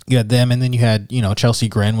you had them, and then you had, Chelsea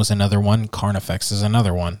Grin was another one. Carnifex is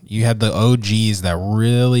another one. You had the OGs that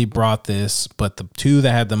really brought this, but the 2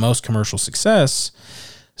 that had the most commercial success,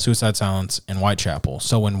 Suicide Silence and Whitechapel.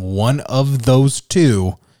 So when one of those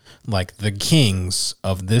 2, like the kings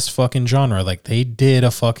of this fucking genre, like they did a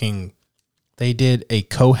co-headlining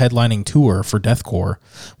tour for deathcore.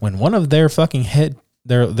 When one of their fucking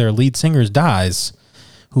their lead singers dies,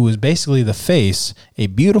 who was basically the face, a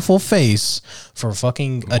beautiful face for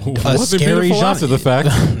fucking a scary genre. After the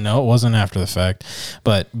fact? No, it wasn't after the fact,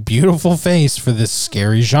 but beautiful face for this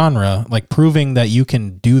scary genre, like proving that you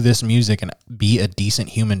can do this music and be a decent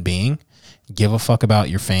human being, give a fuck about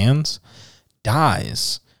your fans,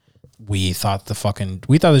 dies. We thought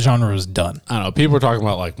the genre was done. I don't know. People were talking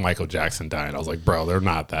about like Michael Jackson dying. I was like, bro, they're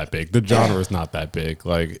not that big. The genre is not that big.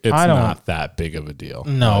 Like, it's not that big of a deal.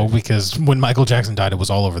 No, because when Michael Jackson died, it was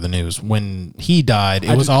all over the news. When he died,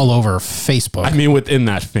 it was all over Facebook. I mean, within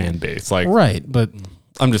that fan base, like, right, but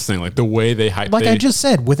I'm just saying, like, the way they hype. Like I just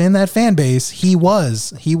said, within that fan base, he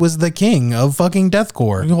was the king of fucking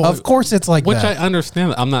deathcore. Of course, it's like which that. I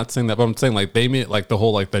understand. I'm not saying that, but I'm saying like they made like the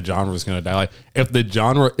whole like the genre is gonna die. Like if the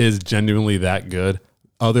genre is genuinely that good,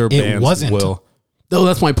 other bands will. No,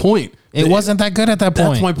 that's my point. It wasn't that good at that point.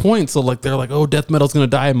 That's my point. So like they're like, oh, death metal's gonna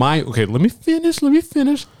die. Okay, let me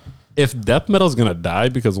finish. If death metal's gonna die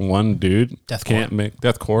because one dude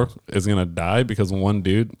deathcore is gonna die because one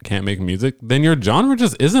dude can't make music, then your genre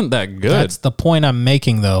just isn't that good. That's the point I'm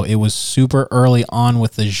making, though. It was super early on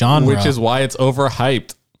with the genre, which is why it's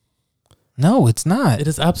overhyped. No, it's not. It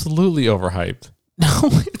is absolutely overhyped. No,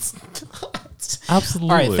 it's not. Absolutely.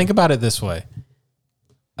 All right, think about it this way.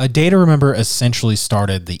 A Day to Remember essentially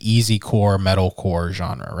started the easy core metalcore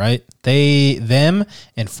genre, right? Them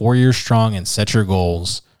and 4 Years Strong and Set Your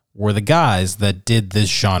Goals were the guys that did this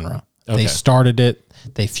genre. Okay. They started it.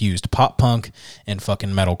 They fused pop punk and fucking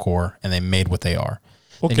metalcore, and they made what they are.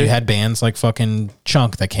 Okay. Then you had bands like fucking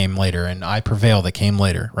Chunk that came later, and I Prevail that came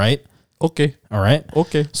later, right? Okay. All right?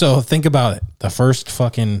 Okay. So think about it. The first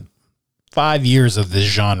fucking 5 years of this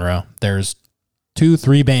genre, there's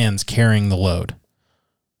 2-3 bands carrying the load.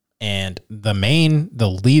 And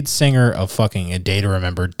the lead singer of fucking A Day to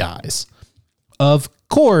Remember dies. Of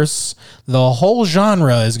course, the whole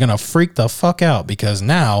genre is going to freak the fuck out because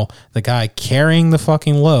now the guy carrying the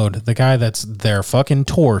fucking load, the guy that's their fucking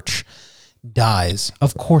torch, dies.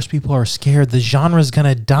 Of course, people are scared. The genre is going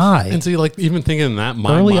to die. And so, like, even thinking that,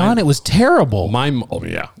 early on, it was terrible. My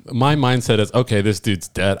mindset is, okay, this dude's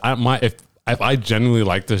dead. If I genuinely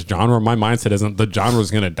like this genre, my mindset isn't the genre is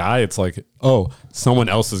going to die. It's like, oh, someone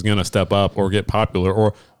else is going to step up or get popular,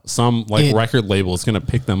 or some record label is going to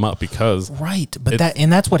pick them up because but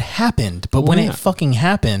that's what happened. But when it fucking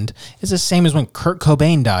happened, it's the same as when Kurt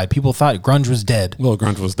Cobain died. People thought grunge was dead. Well,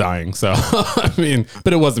 grunge was dying, so I mean,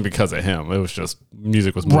 but it wasn't because of him. It was just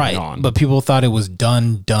music was moving on. But people thought it was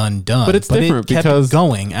done. But it's different it kept because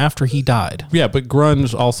going after he died. Yeah, but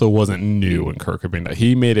grunge also wasn't new when Kurt Cobain died.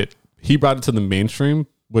 He made it. He brought it to the mainstream.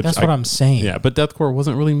 That's what I'm saying. Yeah, but deathcore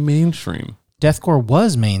wasn't really mainstream. Deathcore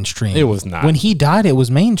was mainstream. It was not. When he died, it was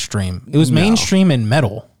mainstream. It was mainstream in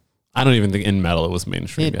metal. I don't even think in metal it was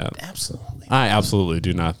mainstream yet. Absolutely. I absolutely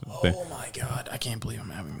do not think. Oh my God. I can't believe I'm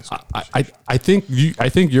having this conversation. I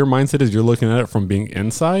think your mindset is you're looking at it from being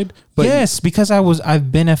inside. But yes, because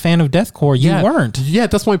I've been a fan of deathcore. You weren't. Yeah,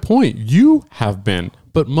 that's my point. You have been.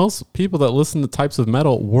 But most people that listen to types of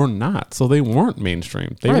metal were not. So they weren't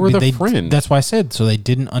mainstream. They were the fringe. That's why I said, so they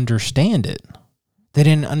didn't understand it. They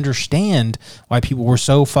didn't understand why people were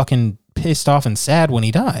so fucking pissed off and sad when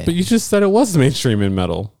he died. But you just said it was mainstream in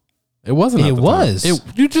metal. It wasn't. It was.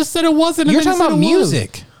 You just said it wasn't. You're talking about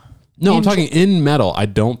music. No, I'm talking in metal. I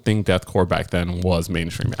don't think deathcore back then was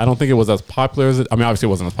mainstream. I don't think it was as popular as it. I mean, obviously it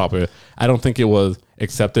wasn't as popular. I don't think it was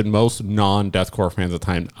accepted. Most non-deathcore fans at the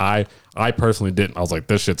time, I personally didn't. I was like,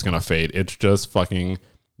 this shit's gonna fade. It's just fucking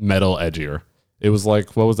metal edgier. It was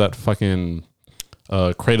like, what was that fucking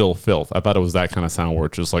Cradle of Filth? I thought it was that kind of sound where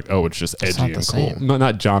it's just like, oh, it's just edgy and cool. No,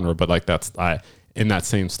 not genre, but like in that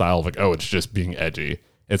same style of like, oh, it's just being edgy.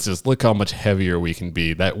 It's just, look how much heavier we can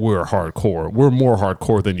be, that we're hardcore. We're more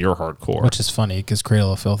hardcore than you're hardcore. Which is funny because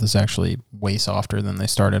Cradle of Filth is actually way softer than they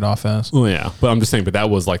started off as. Well, yeah. But I'm just saying, but that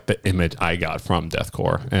was like the image I got from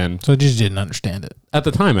deathcore. And so I just didn't understand it. At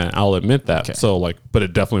the time, man, I'll admit that. Okay. So like, but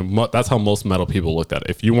it definitely, that's how most metal people looked at it.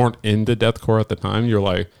 If you weren't into deathcore at the time, you're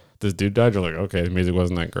like, this dude died. You're like, okay, the music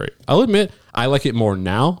wasn't that great. I'll admit, I like it more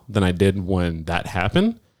now than I did when that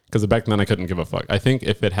happened. Because back then I couldn't give a fuck. I think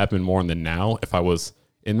if it happened more than now, if I was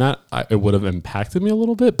in that, it would have impacted me a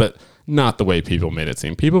little bit, but not the way people made it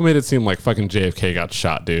seem. People made it seem like fucking JFK got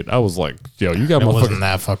shot, dude. I was like, yo, you got it wasn't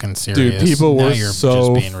that fucking serious. Dude, people were just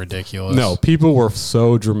being ridiculous. No, people were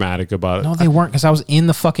so dramatic about it. No, they weren't, because I was in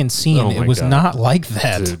the fucking scene. Oh it was not like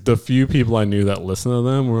that. Dude, the few people I knew that listened to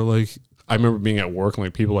them were like, I remember being at work and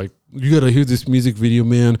like people like, you gotta hear this music video,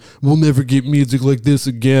 man. We'll never get music like this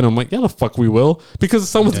again. I'm like, yeah, the fuck we will, because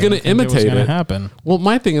someone's gonna imitate it. Happen. Well,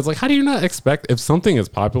 my thing is like, how do you not expect if something is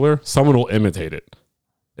popular, someone will imitate it?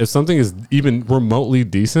 If something is even remotely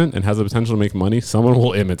decent and has the potential to make money, someone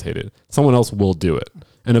will imitate it. Someone else will do it,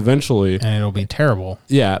 and eventually, and it'll be terrible.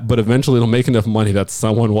 Yeah, but eventually, it'll make enough money that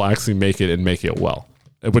someone will actually make it and make it well,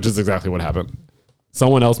 which is exactly what happened.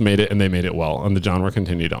 Someone else made it and they made it well, and the genre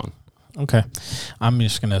continued on. Okay. I'm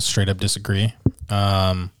just going to straight up disagree.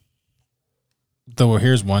 Though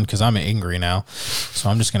here's one, because I'm angry now. So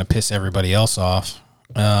I'm just going to piss everybody else off.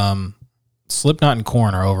 Slipknot and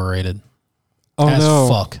Korn are overrated. Oh as no.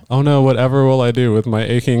 fuck. Oh no, whatever will I do with my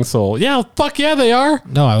aching soul? Yeah, fuck yeah, they are.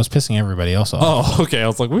 No, I was pissing everybody else off. Oh, okay. I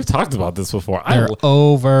was like, we've talked about this before. They're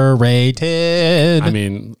overrated. I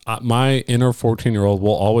mean, my inner 14-year-old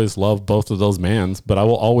will always love both of those bands, but I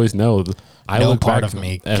will always know that I no look part back of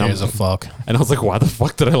me and cares a fuck. And I was like, why the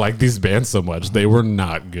fuck did I like these bands so much? They were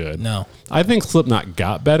not good. No. I think Slipknot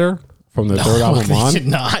got better from the third No, album they on. did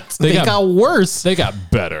not. They got worse. They got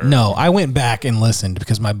better. No, I went back and listened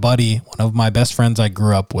because my buddy, one of my best friends I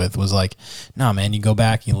grew up with, was like, "Nah, man, you go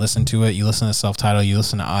back, you listen to it, you listen to Self-Titled, you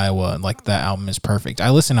listen to Iowa, and like that album is perfect." I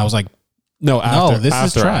listened, I was like, No, after, this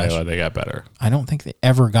is after trash. Iowa, they got better. I don't think they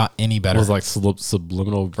ever got any better. It was like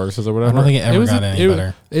subliminal verses or whatever. I don't think it ever got any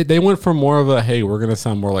better. They went from more of a, hey, we're going to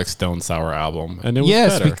sound more like Stone Sour album. And it was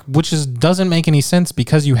better. Which doesn't make any sense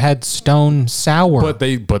because you had Stone Sour. But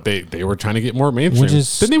they were trying to get more mainstream. Which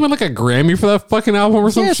is- Didn't they win like a Grammy for that fucking album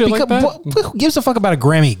or some shit like that? Who gives a fuck about a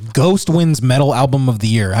Grammy? Ghost wins Metal Album of the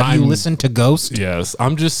Year. Have you listened to Ghost? Yes,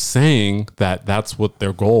 I'm just saying that that's what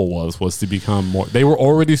their goal was to become more. They were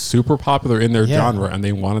already super popular in their genre, and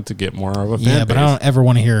they wanted to get more of a fan Yeah, but base. I don't ever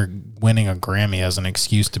want to hear winning a Grammy as an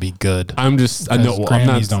excuse to be good. I know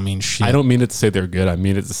Grammys don't mean shit. I don't mean it to say they're good. I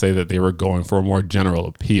mean it to say that they were going for a more general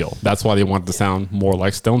appeal. That's why they wanted to sound more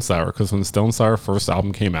like Stone Sour. Because when Stone Sour first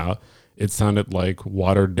album came out, it sounded like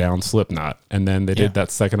watered down Slipknot. And then they did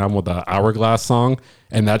that second album with the Hourglass song,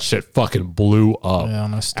 and that shit fucking blew up.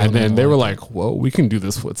 Yeah, and then they were like, whoa, we can do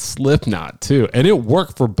this with Slipknot too. And it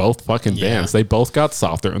worked for both fucking bands. They both got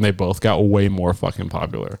softer and they both got way more fucking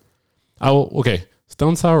popular. Okay,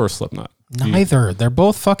 Stone Sour or Slipknot? Neither. They're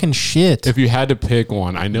both fucking shit. If you had to pick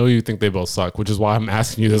one, I know you think they both suck, which is why I'm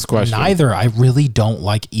asking you this question. Neither. I really don't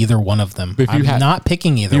like either one of them. I'm not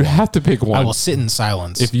picking either You one. have to pick one. I will sit in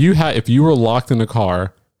silence. If you were locked in a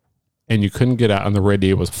car and you couldn't get out and the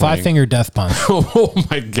radio was playing. Five Finger Death Punch. Oh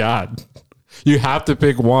my God. You have to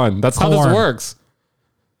pick one. That's how this Korn. works.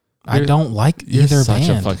 I don't like You're either such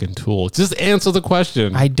band. a fucking tool. Just answer the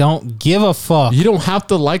question. I don't give a fuck. You don't have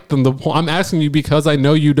to like them. I'm asking you because I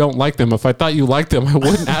know you don't like them. If I thought you liked them, I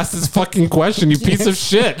wouldn't ask this fucking question, you piece of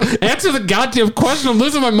shit. Answer the goddamn question. I'm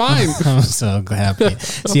losing my mind. I'm so happy.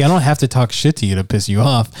 See, I don't have to talk shit to you to piss you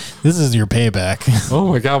off. This is your payback. Oh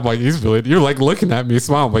my God, Mike, you're like looking at me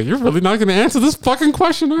smiling, but you're really not going to answer this fucking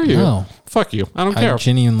question, are you? No. Fuck you. I don't care. I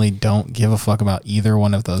genuinely don't give a fuck about either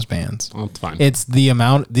one of those bands. Oh, it's fine. It's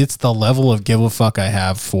the level of give a fuck I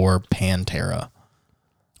have for Pantera.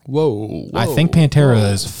 Whoa. I think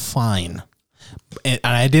Pantera is fine. And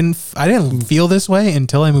I didn't feel this way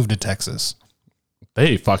until I moved to Texas.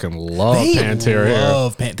 They fucking love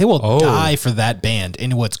Pantera. They will die for that band.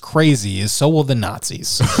 And what's crazy is so will the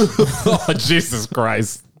Nazis. Oh, Jesus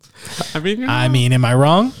Christ. I mean, am I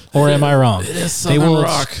wrong or am I wrong? It is Southern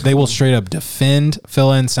rock. They will straight up defend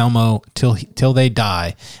Phil Anselmo till they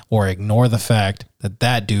die, or ignore the fact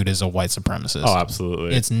that dude is a white supremacist. Oh,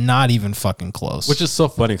 absolutely. It's not even fucking close. Which is so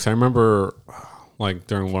funny because I remember, like,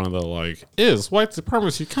 during one of the is white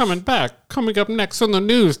supremacy coming up next on the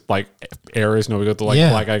news? Like, eras, we go to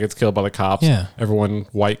black guy gets killed by the cops. Yeah. Everyone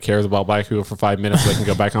white cares about black people for 5 minutes so they can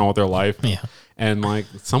go back on with their life. Yeah. And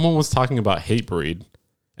someone was talking about Hatebreed.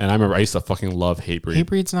 And I remember I used to fucking love Hatebreed.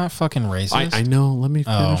 Hatebreed's not fucking racist. I know. Let me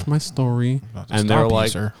finish my story. And they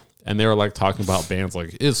were like talking about bands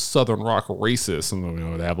like, is Southern rock racist?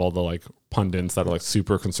 And they have all the pundits that are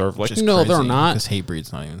super conservative. Like, no, they're not. Because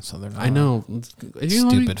Hatebreed's not even Southern rock. I know.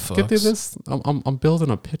 Stupid fucks. Get through this. I'm building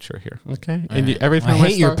a picture here. Okay. And Right. every time I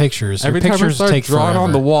hate your pictures. Every Your time pictures I start take drawing forever.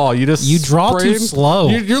 on the wall, you draw too slow.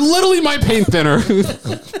 You're literally my paint thinner.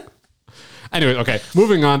 Anyway, okay,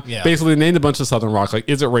 moving on. Yeah. Basically, named a bunch of Southern rock.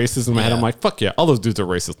 Is it racist? In my head, Yeah. I'm like, fuck yeah, all those dudes are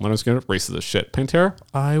racist. Leonard Skinner, racist as shit. Pantera,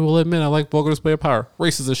 I will admit, I like Vulgar Display of Power,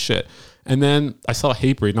 racist as shit. And then I saw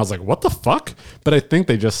Hatebreed, and I was like, what the fuck? But I think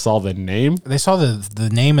they just saw the name. They saw the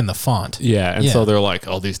name and the font. Yeah, and so they're like,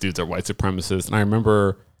 oh, these dudes are white supremacists. And I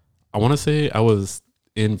remember, I want to say I was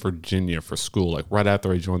in Virginia for school, right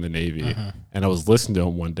after I joined the Navy. And I was listening to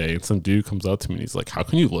him one day, and some dude comes up to me, and he's like, how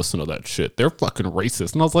can you listen to that shit? They're fucking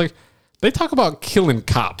racist. And I was like, they talk about killing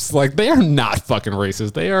cops. They are not fucking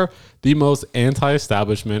racist. They are the most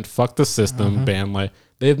anti-establishment, fuck the system band.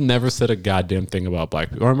 They've never said a goddamn thing about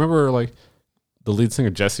black people. I remember, the lead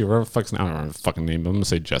singer, Jesse, or whatever the fuck's, I don't remember the fucking name, but I'm going to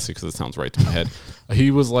say Jesse because it sounds right to my head.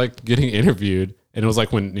 He was, getting interviewed, and it was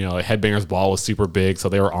when, Headbangers Ball was super big, so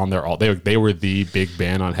they were on there all, they were the big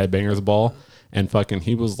band on Headbangers Ball. And fucking,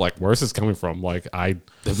 he was like, where's this coming from? I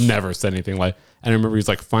have never said anything and I remember he's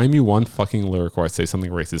like, find me one fucking lyric where I say something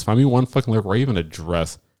racist. Find me one fucking lyric where I even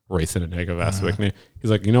address race in a negative aspect. And he's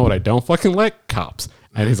like, you know what I don't fucking like? Cops.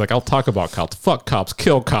 And he's like, I'll talk about cops. Fuck cops.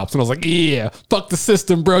 Kill cops. And I was like, yeah, fuck the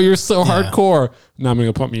system, bro. You're so hardcore. Now I'm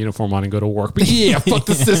going to put my uniform on and go to work. But yeah, fuck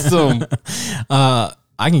the system.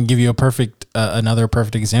 I can give you a perfect, another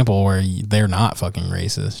perfect example where they're not fucking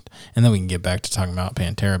racist. And then we can get back to talking about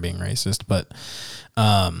Pantera being racist. But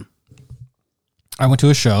I went to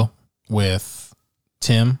a show with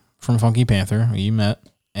Tim from Funky Panther, who you met,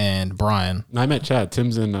 and Brian. I met Chad.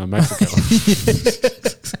 Tim's in Mexico.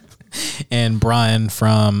 And Brian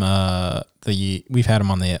from we've had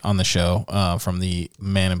him on the show from the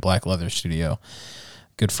Man in Black Leather Studio.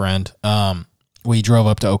 Good friend. We drove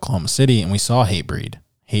up to Oklahoma City and we saw Hatebreed.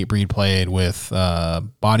 Hatebreed played with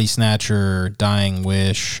Body Snatcher, Dying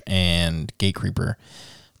Wish, and Gatecreeper.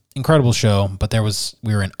 Incredible show, but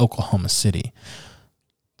we were in Oklahoma City.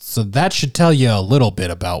 So that should tell you a little bit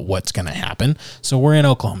about what's going to happen. So we're in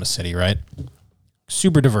Oklahoma City, right?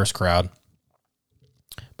 Super diverse crowd.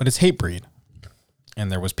 But it's Hatebreed.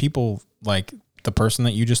 And there was people like the person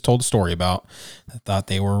that you just told a story about that thought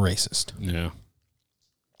they were racist. Yeah.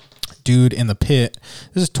 Dude in the pit,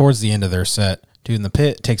 this is towards the end of their set. Dude in the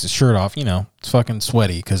pit takes his shirt off. You know, it's fucking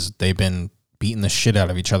sweaty because they've been beating the shit out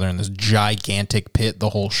of each other in this gigantic pit the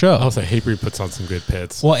whole show. I was like, Hatebreed puts on some good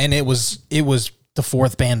pits. Well, and it was the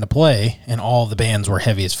fourth band to play, and all the bands were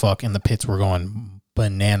heavy as fuck, and the pits were going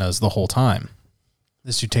bananas the whole time.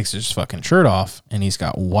 This dude takes his fucking shirt off, and he's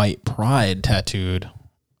got white pride tattooed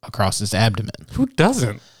across his abdomen. Who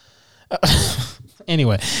doesn't?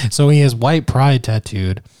 Anyway, so he has white pride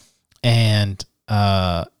tattooed, and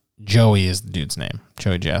Joey is the dude's name.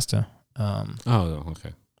 Joey Jasta.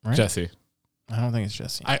 Okay. Right? Jesse. I don't think it's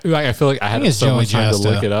Jesse. I feel like I had so much time to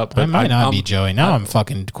look it up. But it might not be Joey. Now I'm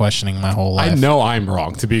fucking questioning my whole life. I know I'm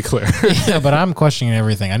wrong, to be clear. Yeah, but I'm questioning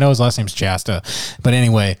everything. I know his last name's Jasta. But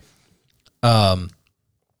anyway,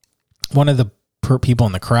 one of the people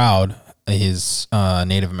in the crowd is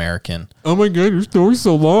Native American. Oh my God, your story's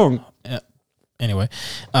so long. Anyway,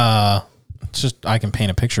 it's just I can paint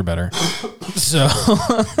a picture better. So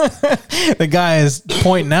the guy is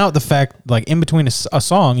pointing out the fact, like in between a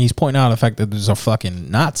song, he's pointing out the fact that there's a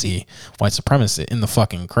fucking Nazi white supremacist in the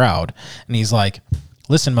fucking crowd. And he's like,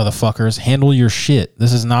 listen, motherfuckers, handle your shit.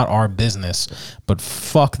 This is not our business, but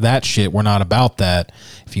fuck that shit. We're not about that.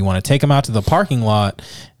 If you want to take them out to the parking lot,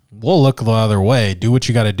 we'll look the other way. Do what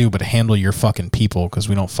you got to do, but handle your fucking people because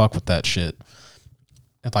we don't fuck with that shit.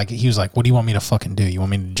 Like he was like, what do you want me to fucking do? You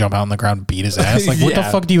want me to jump out in the crowd and beat his ass? Like, what the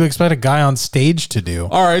fuck do you expect a guy on stage to do?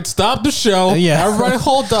 All right, stop the show. Yeah. Everybody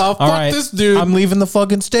hold up. Fuck this dude. I'm leaving the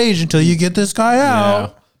fucking stage until you get this guy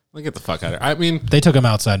out. Yeah. Get the fuck out of here. I mean, they took him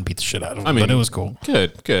outside and beat the shit out of him, but it was cool.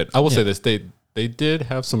 Good. I will say this. They did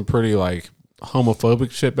have some pretty like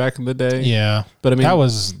homophobic shit back in the day. Yeah. But I mean, that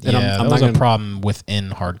was a problem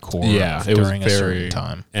within hardcore. Yeah. It during was a certain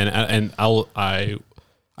time. And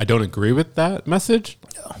I don't agree with that message,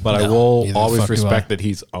 but I will always respect that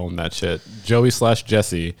he's owned that shit.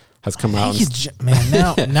 Joey/Jesse has come out.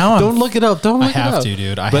 Now don't look it up. Don't look it up. I have to,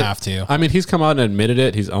 dude. I have to. I mean, he's come out and admitted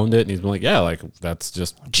it. He's owned it, and he's been like, yeah, like that's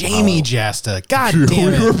just Jamie Jasta. God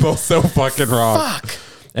damn it. We were both so fucking wrong. Fuck.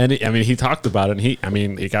 And he talked about it,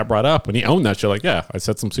 and he got brought up, and he owned that shit. Like, yeah, I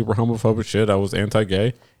said some super homophobic shit. I was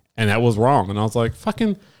anti-gay, and that was wrong. And I was like,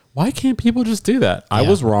 fucking, why can't people just do that? I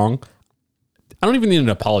was wrong. I don't even need an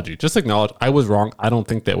apology. Just acknowledge I was wrong. I don't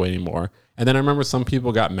think that way anymore. And then I remember some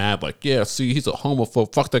people got mad, like, yeah, see, he's a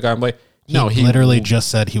homophobe. Fuck that guy. I'm like, no, he literally just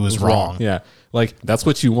said he was wrong. Yeah. Like, that's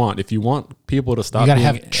what you want. If you want people to stop you gotta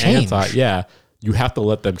being have change. You have to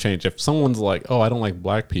let them change. If someone's like, oh, I don't like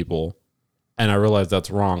black people, and I realize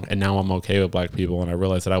that's wrong, and now I'm okay with black people, and I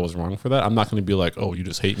realize that I was wrong for that, I'm not going to be like, oh, you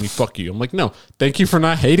just hate me, fuck you. I'm like, no, thank you for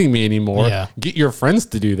not hating me anymore. Yeah. Get your friends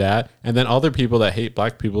to do that, and then other people that hate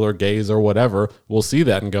black people or gays or whatever will see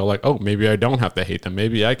that and go like, oh, maybe I don't have to hate them.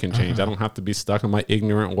 Maybe I can change. I don't have to be stuck in my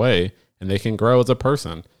ignorant way, and they can grow as a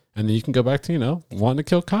person. And then you can go back to, wanting to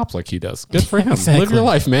kill cops like he does. Good for him. Exactly. Live your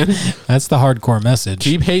life, man. That's the hardcore message.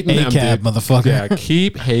 Keep hating them, dude. Motherfucker. Yeah,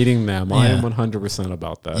 keep hating them. I am 100%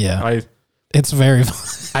 about that. Yeah. It's very.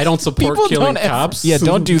 I don't support killing cops. Yeah,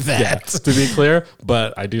 don't do that. Yeah, to be clear,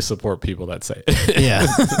 but I do support people that say it. Yeah,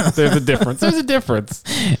 there's a difference. There's a difference.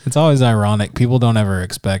 It's always ironic. People don't ever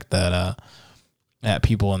expect that that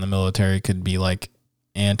people in the military could be like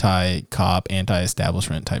anti-cop,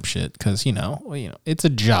 anti-establishment type shit because it's a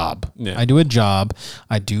job. Yeah. I do a job.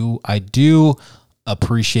 I do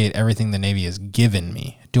appreciate everything the Navy has given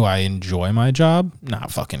me. Do I enjoy my job?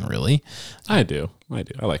 Not fucking really. I do.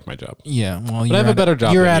 I like my job. Yeah. Well, I have a better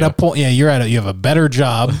job. You're at a point. Yeah. You have a better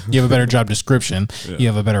job. You have a better job description. Yeah. You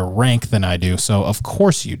have a better rank than I do. So of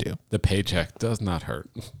course you do. The paycheck does not hurt.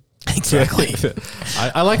 Exactly.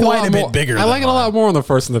 I like Quite it a lot a bit more, bigger I than like it a lot more on the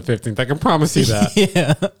 1st and the 15th. I can promise you that.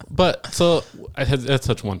 Yeah. But so I had to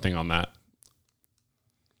touch one thing on that.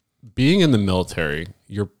 Being in the military,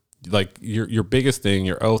 your biggest thing,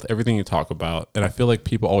 your oath, everything you talk about, and I feel like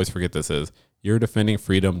people always forget this is you're defending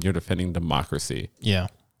freedom, you're defending democracy. Yeah.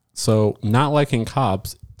 So not liking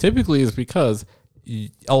cops typically is because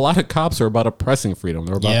a lot of cops are about oppressing freedom.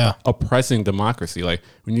 They're about oppressing democracy. Like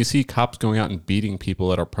when you see cops going out and beating people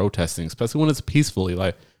that are protesting, especially when it's peacefully,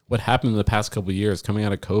 like what happened in the past couple of years coming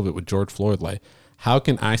out of COVID with George Floyd, like how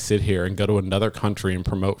can I sit here and go to another country and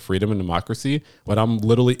promote freedom and democracy when I'm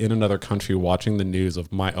literally in another country watching the news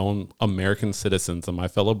of my own American citizens and my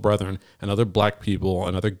fellow brethren and other black people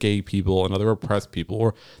and other gay people and other oppressed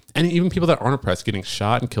people, and even people that aren't oppressed getting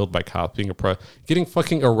shot and killed by cops, being oppressed, getting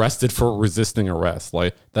fucking arrested for resisting arrest.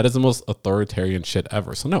 Like that is the most authoritarian shit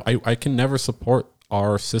ever. So no, I can never support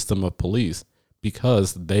our system of police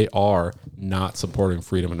because they are not supporting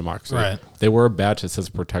freedom and democracy. Right. They wear a badge that says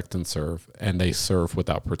protect and serve, and they serve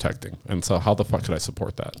without protecting. And so how the fuck could I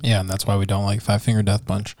support that? Yeah, and that's why we don't like Five Finger Death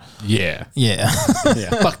Punch. Yeah. Yeah. Yeah.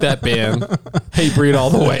 Fuck that band. Hate breed all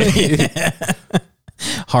the way.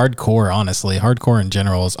 Hardcore, honestly. Hardcore in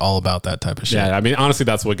general is all about that type of shit. Yeah, I mean, honestly,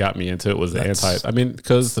 that's what got me into it was the That's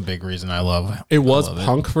because the big reason I love it was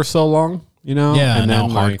punk for so long, you know? Yeah, and now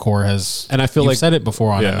then like, hardcore has, and I feel you've like said it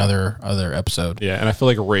before on yeah. another episode. Yeah, and I feel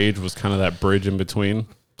like Rage was kind of that bridge in between.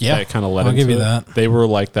 Yeah, that kind of led I'll into give you it. that. They were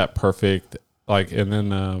like that perfect, like, and then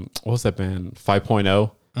what was that band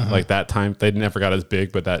 5.0? Like that time they never got as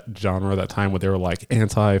big, but that genre, that time where they were like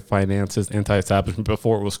anti-finances, anti-establishment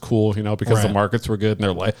before it was cool, you know, because the markets were good, and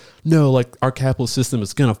they're like, no, like our capitalist system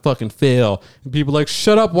is gonna fucking fail, and people are like,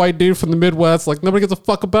 shut up, white dude from the Midwest, like nobody gives a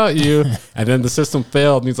fuck about you. And then the system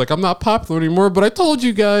failed, and he's like, I'm not popular anymore, but I told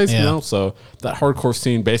you guys, you know. So that hardcore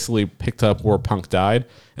scene basically picked up where punk died,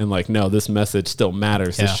 and like, no, this message still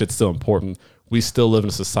matters. This shit's still important. We still live in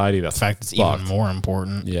a society that's in fact, it's fucked. even more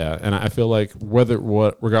important. Yeah, and I feel like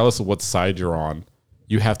regardless of what side you're on,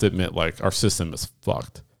 you have to admit like our system is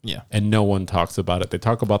fucked. Yeah, and no one talks about it. They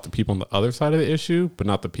talk about the people on the other side of the issue, but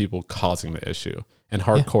not the people causing the issue. And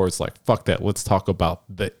hardcore is like, fuck that. Let's talk about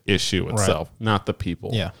the issue itself, not the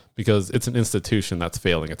people. Yeah, because it's an institution that's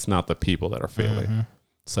failing. It's not the people that are failing.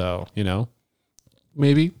 So you know,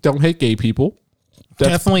 maybe don't hate gay people.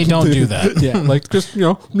 Definitely don't do that. Yeah, like just, you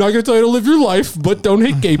know, I'm not gonna tell you to live your life, but don't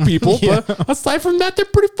hate gay people. But aside from that, they're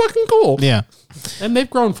pretty fucking cool. Yeah, and they've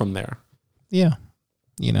grown from there. Yeah,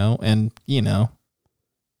 you know, and you know,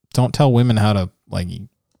 don't tell women how to like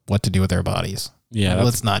what to do with their bodies. Yeah,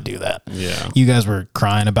 let's not do that. Yeah, you guys were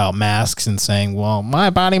crying about masks and saying, well, my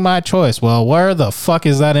body, my choice. Well, where the fuck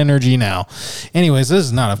is that energy now? Anyways, this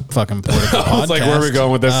is not a fucking political podcast. I was like, where are we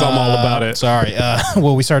going with this? I'm all about it. Sorry.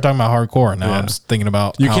 Well, we started talking about hardcore. Now I'm just thinking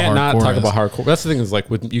about you can't not talk about hardcore. That's the thing is like,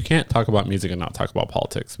 you can't talk about music and not talk about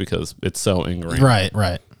politics because it's so ingrained.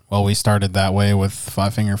 Right. Well, we started that way with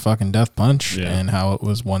Five Finger fucking Death Punch and how it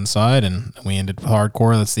was one side, and we ended with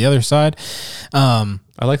hardcore. That's the other side.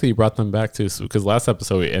 I like that you brought them back too, because last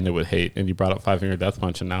episode we ended with hate, and you brought up Five Finger Death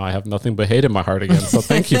Punch, and now I have nothing but hate in my heart again. So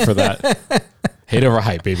thank you for that. Hate over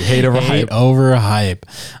hype, baby. Hate over hype. Over hype.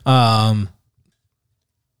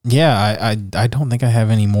 Yeah, I don't think I have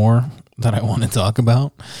any more that I want to talk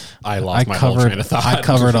about. I lost my whole train of thought. I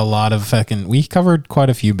covered a lot of we covered quite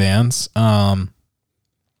a few bands.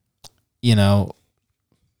 You know,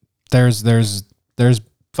 there's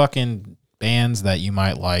fucking bands that you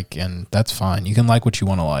might like, and that's fine. You can like what you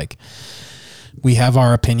want to like. We have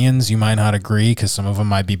our opinions. You might not agree because some of them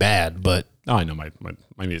might be bad, but I know my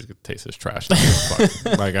music taste is trash.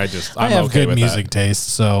 Like I have okay good with music taste,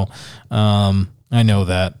 so I know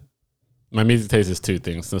that. My music taste is two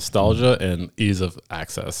things: nostalgia and ease of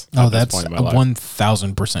access. Oh, that's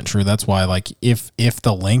 1,000% true. That's why, like, if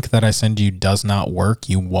the link that I send you does not work,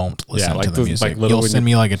 you won't listen to the music. Like, you'll send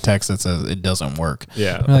me like a text that says it doesn't work.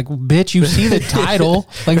 Yeah, I'm like, bitch, you see the title?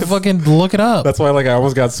 Like, fucking look it up. That's why, like, I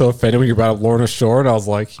almost got so offended when you brought up Lorna Shore, and I was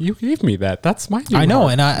like, you gave me that. That's my. I know,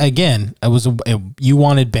 and you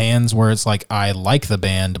wanted bands where it's like I like the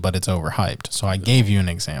band, but it's overhyped. So I gave you an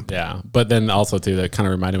example. Yeah, but then also too, that kind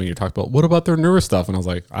of reminded me when you talked about what about their newer stuff, and I was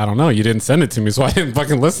like, I don't know, you didn't send it to me, so I didn't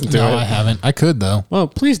fucking listen to it. No, I haven't. I could though. Well,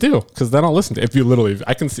 please do, because then I'll listen to it. If you literally,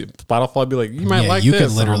 I can see Spotify be like, you might like you this.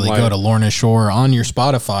 Could literally go to Lorna Shore on your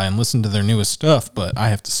Spotify and listen to their newest stuff, but I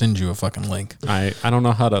have to send you a fucking link. I don't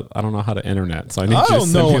know how to internet, so I need I to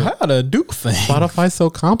don't know how to do things. Spotify's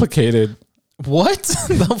so complicated. What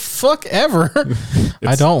the fuck ever?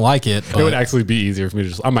 I don't like it. It would actually be easier for me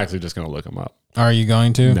to I'm actually just going to look them up. Are you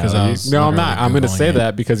going to? No, I'm not. I'm going to say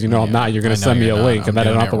that because I'm not. You're going to send me a link, and then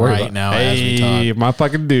I don't have to worry about now. Hey, as we talk. My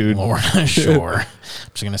fucking dude. Lord, sure. I'm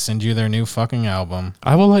just going to send you their new fucking album.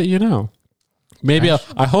 I will let you know. Maybe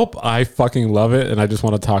I hope I fucking love it, and I just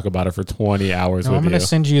want to talk about it for 20 hours with you. I'm going to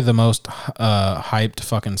send you the most hyped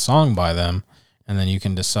fucking song by them, and then you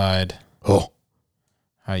can decide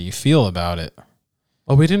how you feel about it.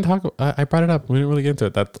 Oh, we didn't talk. I brought it up. We didn't really get into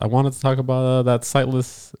it. I wanted to talk about that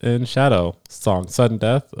 "Sightless in Shadow" song, "Sudden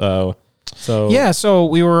Death." So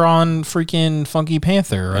we were on freaking Funky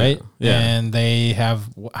Panther, right? Yeah. And they have,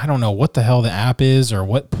 I don't know what the hell the app is or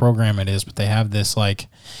what program it is, but they have this like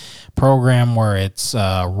program where it's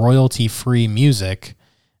royalty-free music,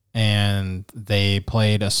 and they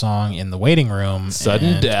played a song in the waiting room.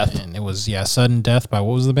 Sudden Death. And it was, Sudden Death by,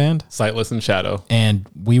 what was the band? "Sightless in Shadow." And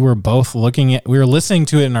we were both we were listening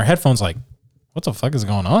to it in our headphones like, what the fuck is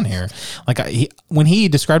going on here? Like when he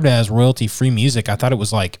described it as royalty-free music, I thought it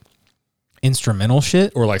was like instrumental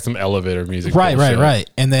shit. Or like some elevator music. Right.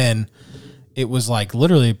 And then it was like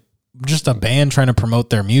literally just a band trying to promote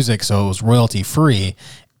their music, so it was royalty-free,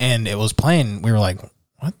 and it was playing. We were like,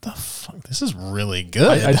 what the fuck? This is really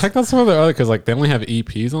good. I checked out some of their other because like they only have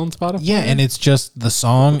EPs on Spotify. Yeah, and it's just the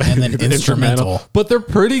song and then instrumental. But they're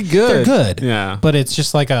pretty good. They're good. Yeah. But it's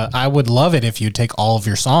just like I would love it if you take all of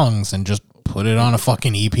your songs and just put it on a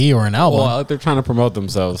fucking EP or an album. Well, they're trying to promote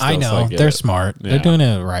themselves. I know. They're smart. Yeah. They're doing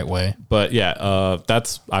it the right way. But yeah,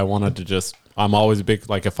 I'm always a big,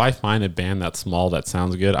 like if I find a band that's small that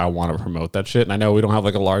sounds good, I want to promote that shit. And I know we don't have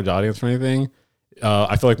like a large audience or anything.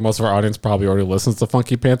 I feel like most of our audience probably already listens to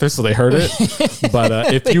Funky Panther, so they heard it.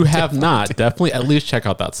 But if you have not, definitely at least check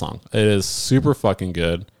out that song. It is super fucking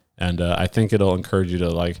good, and I think it'll encourage you to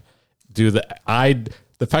like do the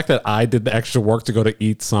fact that I did the extra work to go to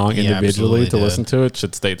each song individually to listen to it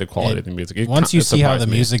should state the quality of the music. Once you see how the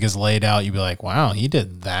music is laid out, you'd be like, "Wow, he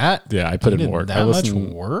did that." Yeah, I put in work. That much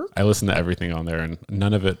work. I listened to everything on there, and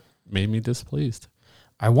none of it made me displeased.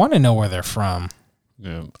 I want to know where they're from.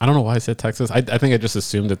 Yeah, I don't know why I said Texas. I think I just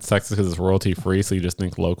assumed it's Texas because it's royalty free, so you just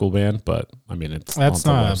think local band. But I mean, that's not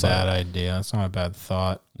a bad idea. That's not a bad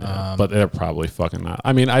thought. Yeah, but they're probably fucking not.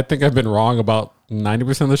 I mean, I think I've been wrong about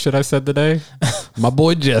 90% of the shit I said today. My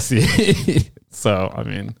boy Jesse. So I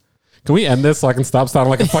mean, can we end this so I can stop sounding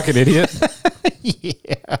like a fucking idiot?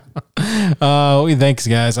 Yeah. Thanks,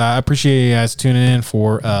 guys. I appreciate you guys tuning in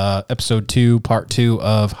for episode 2, part 2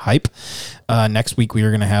 of Hype. Next week we are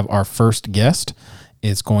going to have our first guest.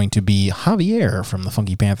 It's going to be Javier from the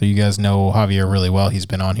Funky Panther. You guys know Javier really well. He's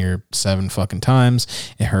been on here 7 fucking times.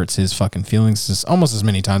 It hurts his fucking feelings just almost as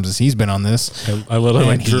many times as he's been on this. I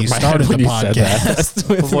literally drew my head when the podcast.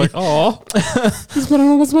 I was like, oh, he's been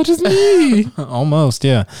on as much as me. Almost,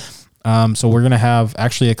 yeah. So we're going to have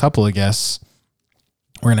actually a couple of guests.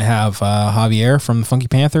 We're going to have Javier from the Funky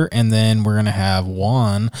Panther, and then we're going to have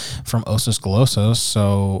Juan from Osos Golosos.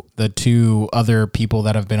 So the 2 other people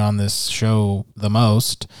that have been on this show the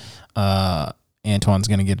most, Antoine's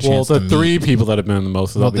going to get a chance to meet. Well, the 3 people that have been on the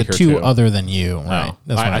most, well, the 2 other than you, right?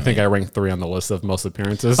 Oh, I think I ranked 3 on the list of most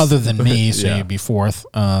appearances. Other than me, so you'd be 4th.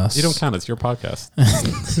 You don't count. It's your podcast.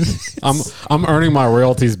 I'm earning my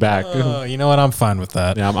royalties back. You know what? I'm fine with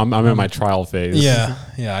that. Yeah, I'm in my trial phase. Yeah,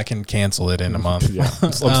 I can cancel it in a month. Yeah,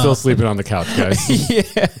 I'm still sleeping on the couch, guys.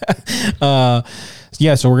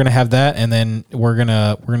 Yeah. So we're gonna have that, and then we're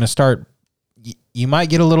gonna start. You might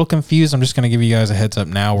get a little confused. I'm just going to give you guys a heads up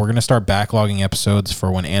now. We're going to start backlogging episodes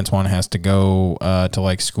for when Antoine has to go to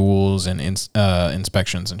like schools and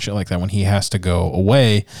inspections and shit like that, when he has to go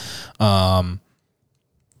away.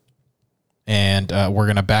 And we're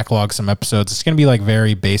going to backlog some episodes. It's going to be like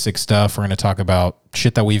very basic stuff. We're going to talk about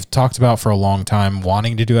shit that we've talked about for a long time,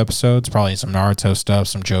 wanting to do episodes, probably some Naruto stuff,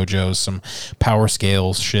 some JoJo's, some power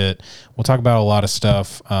scales shit. We'll talk about a lot of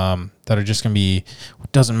stuff that are just going to be,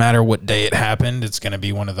 doesn't matter what day it happened, it's going to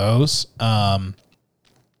be one of those. Another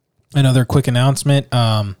quick announcement.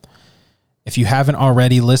 If you haven't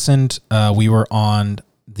already listened, we were on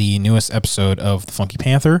the newest episode of the Funky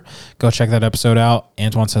Panther. Go check that episode out.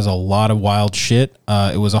 Antoine says a lot of wild shit.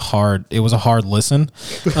 It was a hard listen.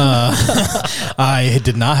 I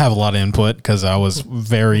did not have a lot of input because I was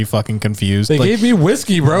very fucking confused. They gave me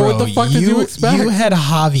whiskey, bro. What the fuck did you expect? You had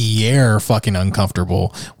Javier fucking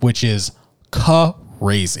uncomfortable, which is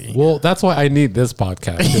crazy. Well, that's why I need this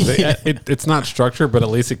podcast. It's not structured, but at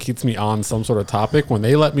least it keeps me on some sort of topic. When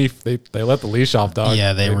they let me, they let the leash off, dog.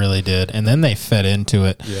 Yeah, they really did, and then they fed into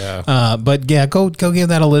it. Yeah. But yeah, go give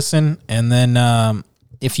that a listen, and then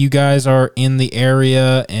if you guys are in the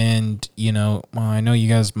area, and I know you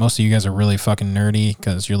guys, most of you guys are really fucking nerdy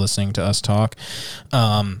because you're listening to us talk.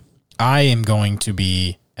 I am going to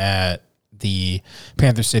be at the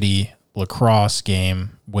Panther City lacrosse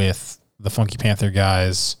game with the Funky Panther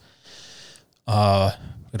guys.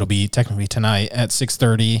 It'll be technically tonight at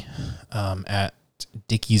 6:30 at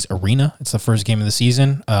Dickies Arena. It's the first game of the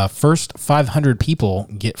season. First 500 people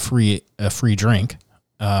get a free drink,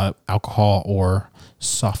 alcohol or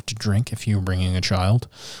soft drink if you're bringing a child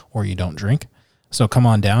or you don't drink. So come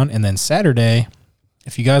on down. And then Saturday,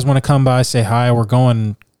 if you guys want to come by, say hi. We're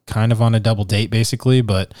going kind of on a double date basically,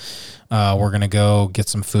 but we're going to go get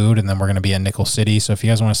some food and then we're going to be at Nickel City. So if you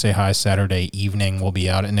guys want to say hi Saturday evening, we'll be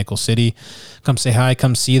out at Nickel City. Come say hi.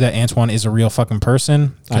 Come see that Antoine is a real fucking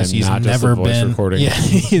person because he's never been. Yeah,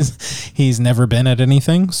 he's never been at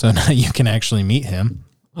anything. So now you can actually meet him.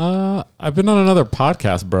 I've been on another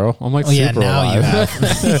podcast, bro. I'm like, super now alive. You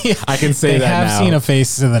have. I can say they that have now. seen a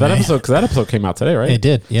face of the that name. episode, because that episode came out today, right? It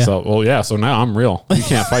did, yeah. So, well, yeah. So now I'm real. You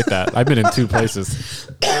can't fight that. I've been in 2 places.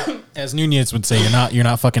 As Nunez would say, you're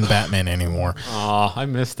not fucking Batman anymore. Oh, I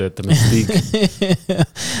missed it. The mystique.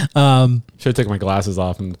 Should have taken my glasses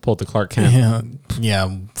off and pulled the Clark Kent.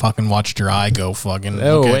 Yeah. Fucking watched your eye go fucking.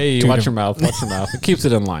 Oh, okay, hey, watch your mouth. Watch your mouth. It keeps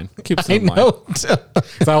it in line. It keeps it in line. know. So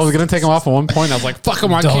I was gonna take them off at one point. I was like, "Fuck,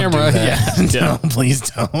 I'm on Don't camera." do that. Yeah. No, please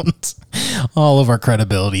don't. All of our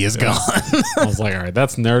credibility is gone. I was like, "All right,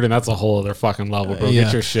 that's nerd, and that's a whole other fucking level, bro. Yeah.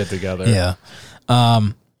 Get your shit together." Yeah.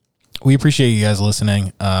 We appreciate you guys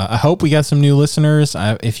listening. I hope we got some new listeners.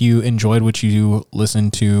 If you enjoyed what you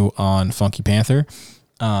listened to on Funky Panther,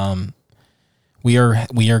 we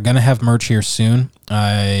are gonna have merch here soon.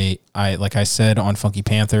 I like I said on Funky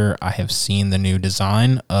Panther, I have seen the new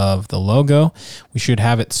design of the logo. We should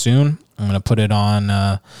have it soon. I'm gonna put it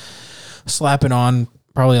on, slap it on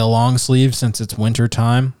probably a long sleeve since it's winter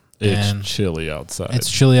time. It's chilly outside. It's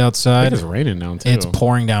chilly I outside. think it's raining now too. It's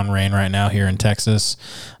pouring down rain right now here in Texas.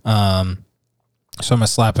 So I'm gonna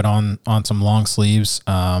slap it on some long sleeves.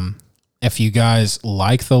 If you guys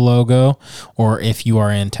like the logo, or if you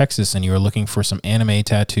are in Texas and you are looking for some anime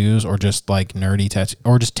tattoos or just like nerdy tattoos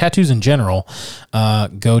or just tattoos in general,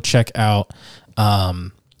 go check out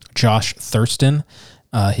Josh Thurston.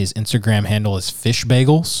 His Instagram handle is Fish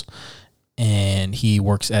Bagels. And he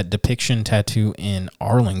works at Depiction Tattoo in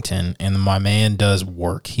Arlington, and my man does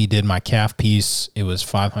work. He did my calf piece. It was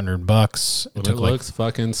 $500. It looks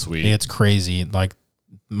fucking sweet. It's crazy. Like,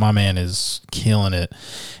 my man is killing it,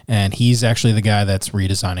 and he's actually the guy that's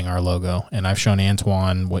redesigning our logo. And I've shown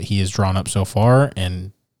Antoine what he has drawn up so far,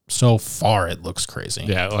 and so far it looks crazy.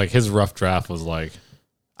 Yeah, like his rough draft was like,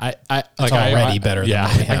 It's already better. Yeah,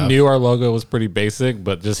 than what we have. I knew our logo was pretty basic,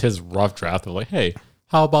 but just his rough draft was like, hey,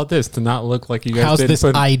 how about this to not look like you guys How's didn't this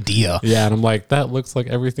put... idea? Yeah, and I'm like, that looks like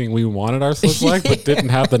everything we wanted ours to look like, but didn't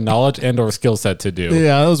have the knowledge and or skill set to do.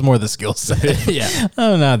 Yeah, that was more the skill set. Yeah.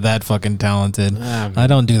 I'm not that fucking talented. I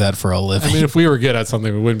don't do that for a living. I mean, if we were good at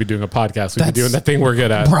something, we wouldn't be doing a podcast. We'd be doing that thing we're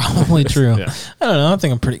good at. Probably true. Yeah. I don't know. I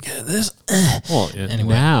think I'm pretty good at this. Well,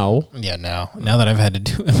 Anyway. now Now that I've had to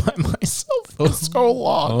do it by myself for so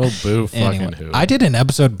long. Oh, boo, fucking Anyway, who. I did an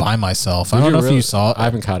episode by myself. I don't know if you saw it. I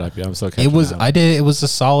haven't caught up yet. I'm so catching It was up. it was a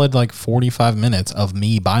solid like 45 minutes of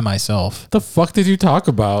me by myself. What the fuck did you talk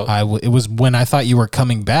about? It was when I thought you were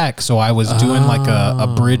coming back, so I was doing like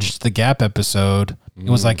a Bridge the Gap episode. It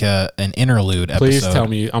was like an interlude episode. Please tell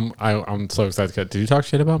me. I'm so excited. Did you talk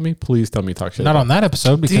shit about me? Please tell me you talk shit. Not about on that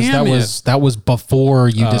episode because Damn that was before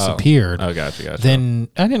you disappeared. Oh, gotcha. Then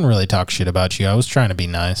I didn't really talk shit about you. I was trying to be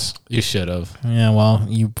nice. You should have. Yeah, well,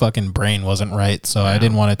 you fucking brain wasn't right, so I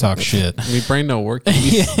didn't want to talk shit. Me brain no work.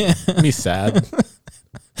 Me sad.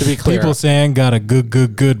 To be clear, People saying got a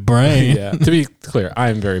good brain. yeah. To be clear, I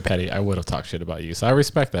am very petty. I would have talked shit about you, so I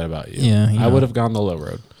respect that about you. Yeah, I would have gone the low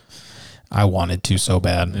road, I wanted to so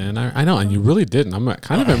bad. and I know, and you really didn't. I'm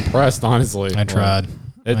kind of impressed, honestly. I tried.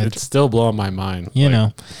 It's still blowing my mind. You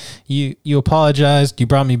know, you apologized. You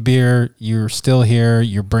brought me beer. You're still here.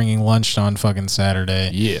 You're bringing lunch on fucking Saturday.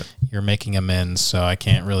 Yeah. You're making amends, so I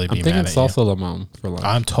can't really be I'm thinking mad at you. salsa limon for lunch.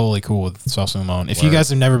 I'm totally cool with salsa limon. If you guys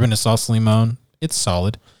have never been to salsa limon, it's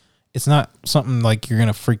solid. It's not something like you're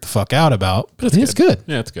gonna freak the fuck out about, but it's good.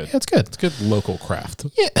 Yeah, it's good. Yeah, it's good. It's good local craft.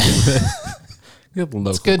 Yeah, Good local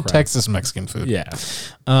it's good craft. Texas Mexican food. Yeah.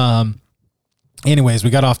 Anyways, we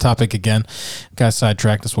got off topic again. Got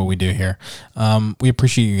sidetracked. That's what we do here. We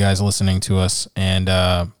appreciate you guys listening to us,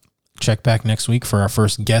 and check back next week for our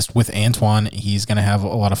first guest with Antoine. He's going to have a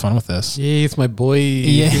lot of fun with this. Yeah, it's my boy.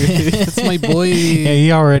 Yeah. It's my boy. Yeah,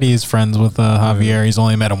 he already is friends with Javier. He's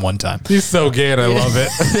only met him one time. He's so gay and I love it.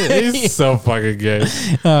 He's so fucking gay.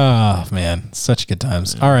 Oh, man. Such good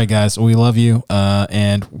times. All right, guys. We love you,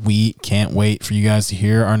 and we can't wait for you guys to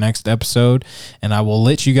hear our next episode. And I will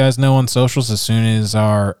let you guys know on socials as soon as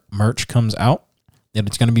our merch comes out.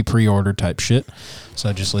 It's going to be pre-order type shit.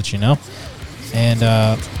 So just let you know. And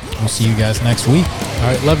we'll see you guys next week. All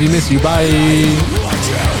right. Love you. Miss you. Bye.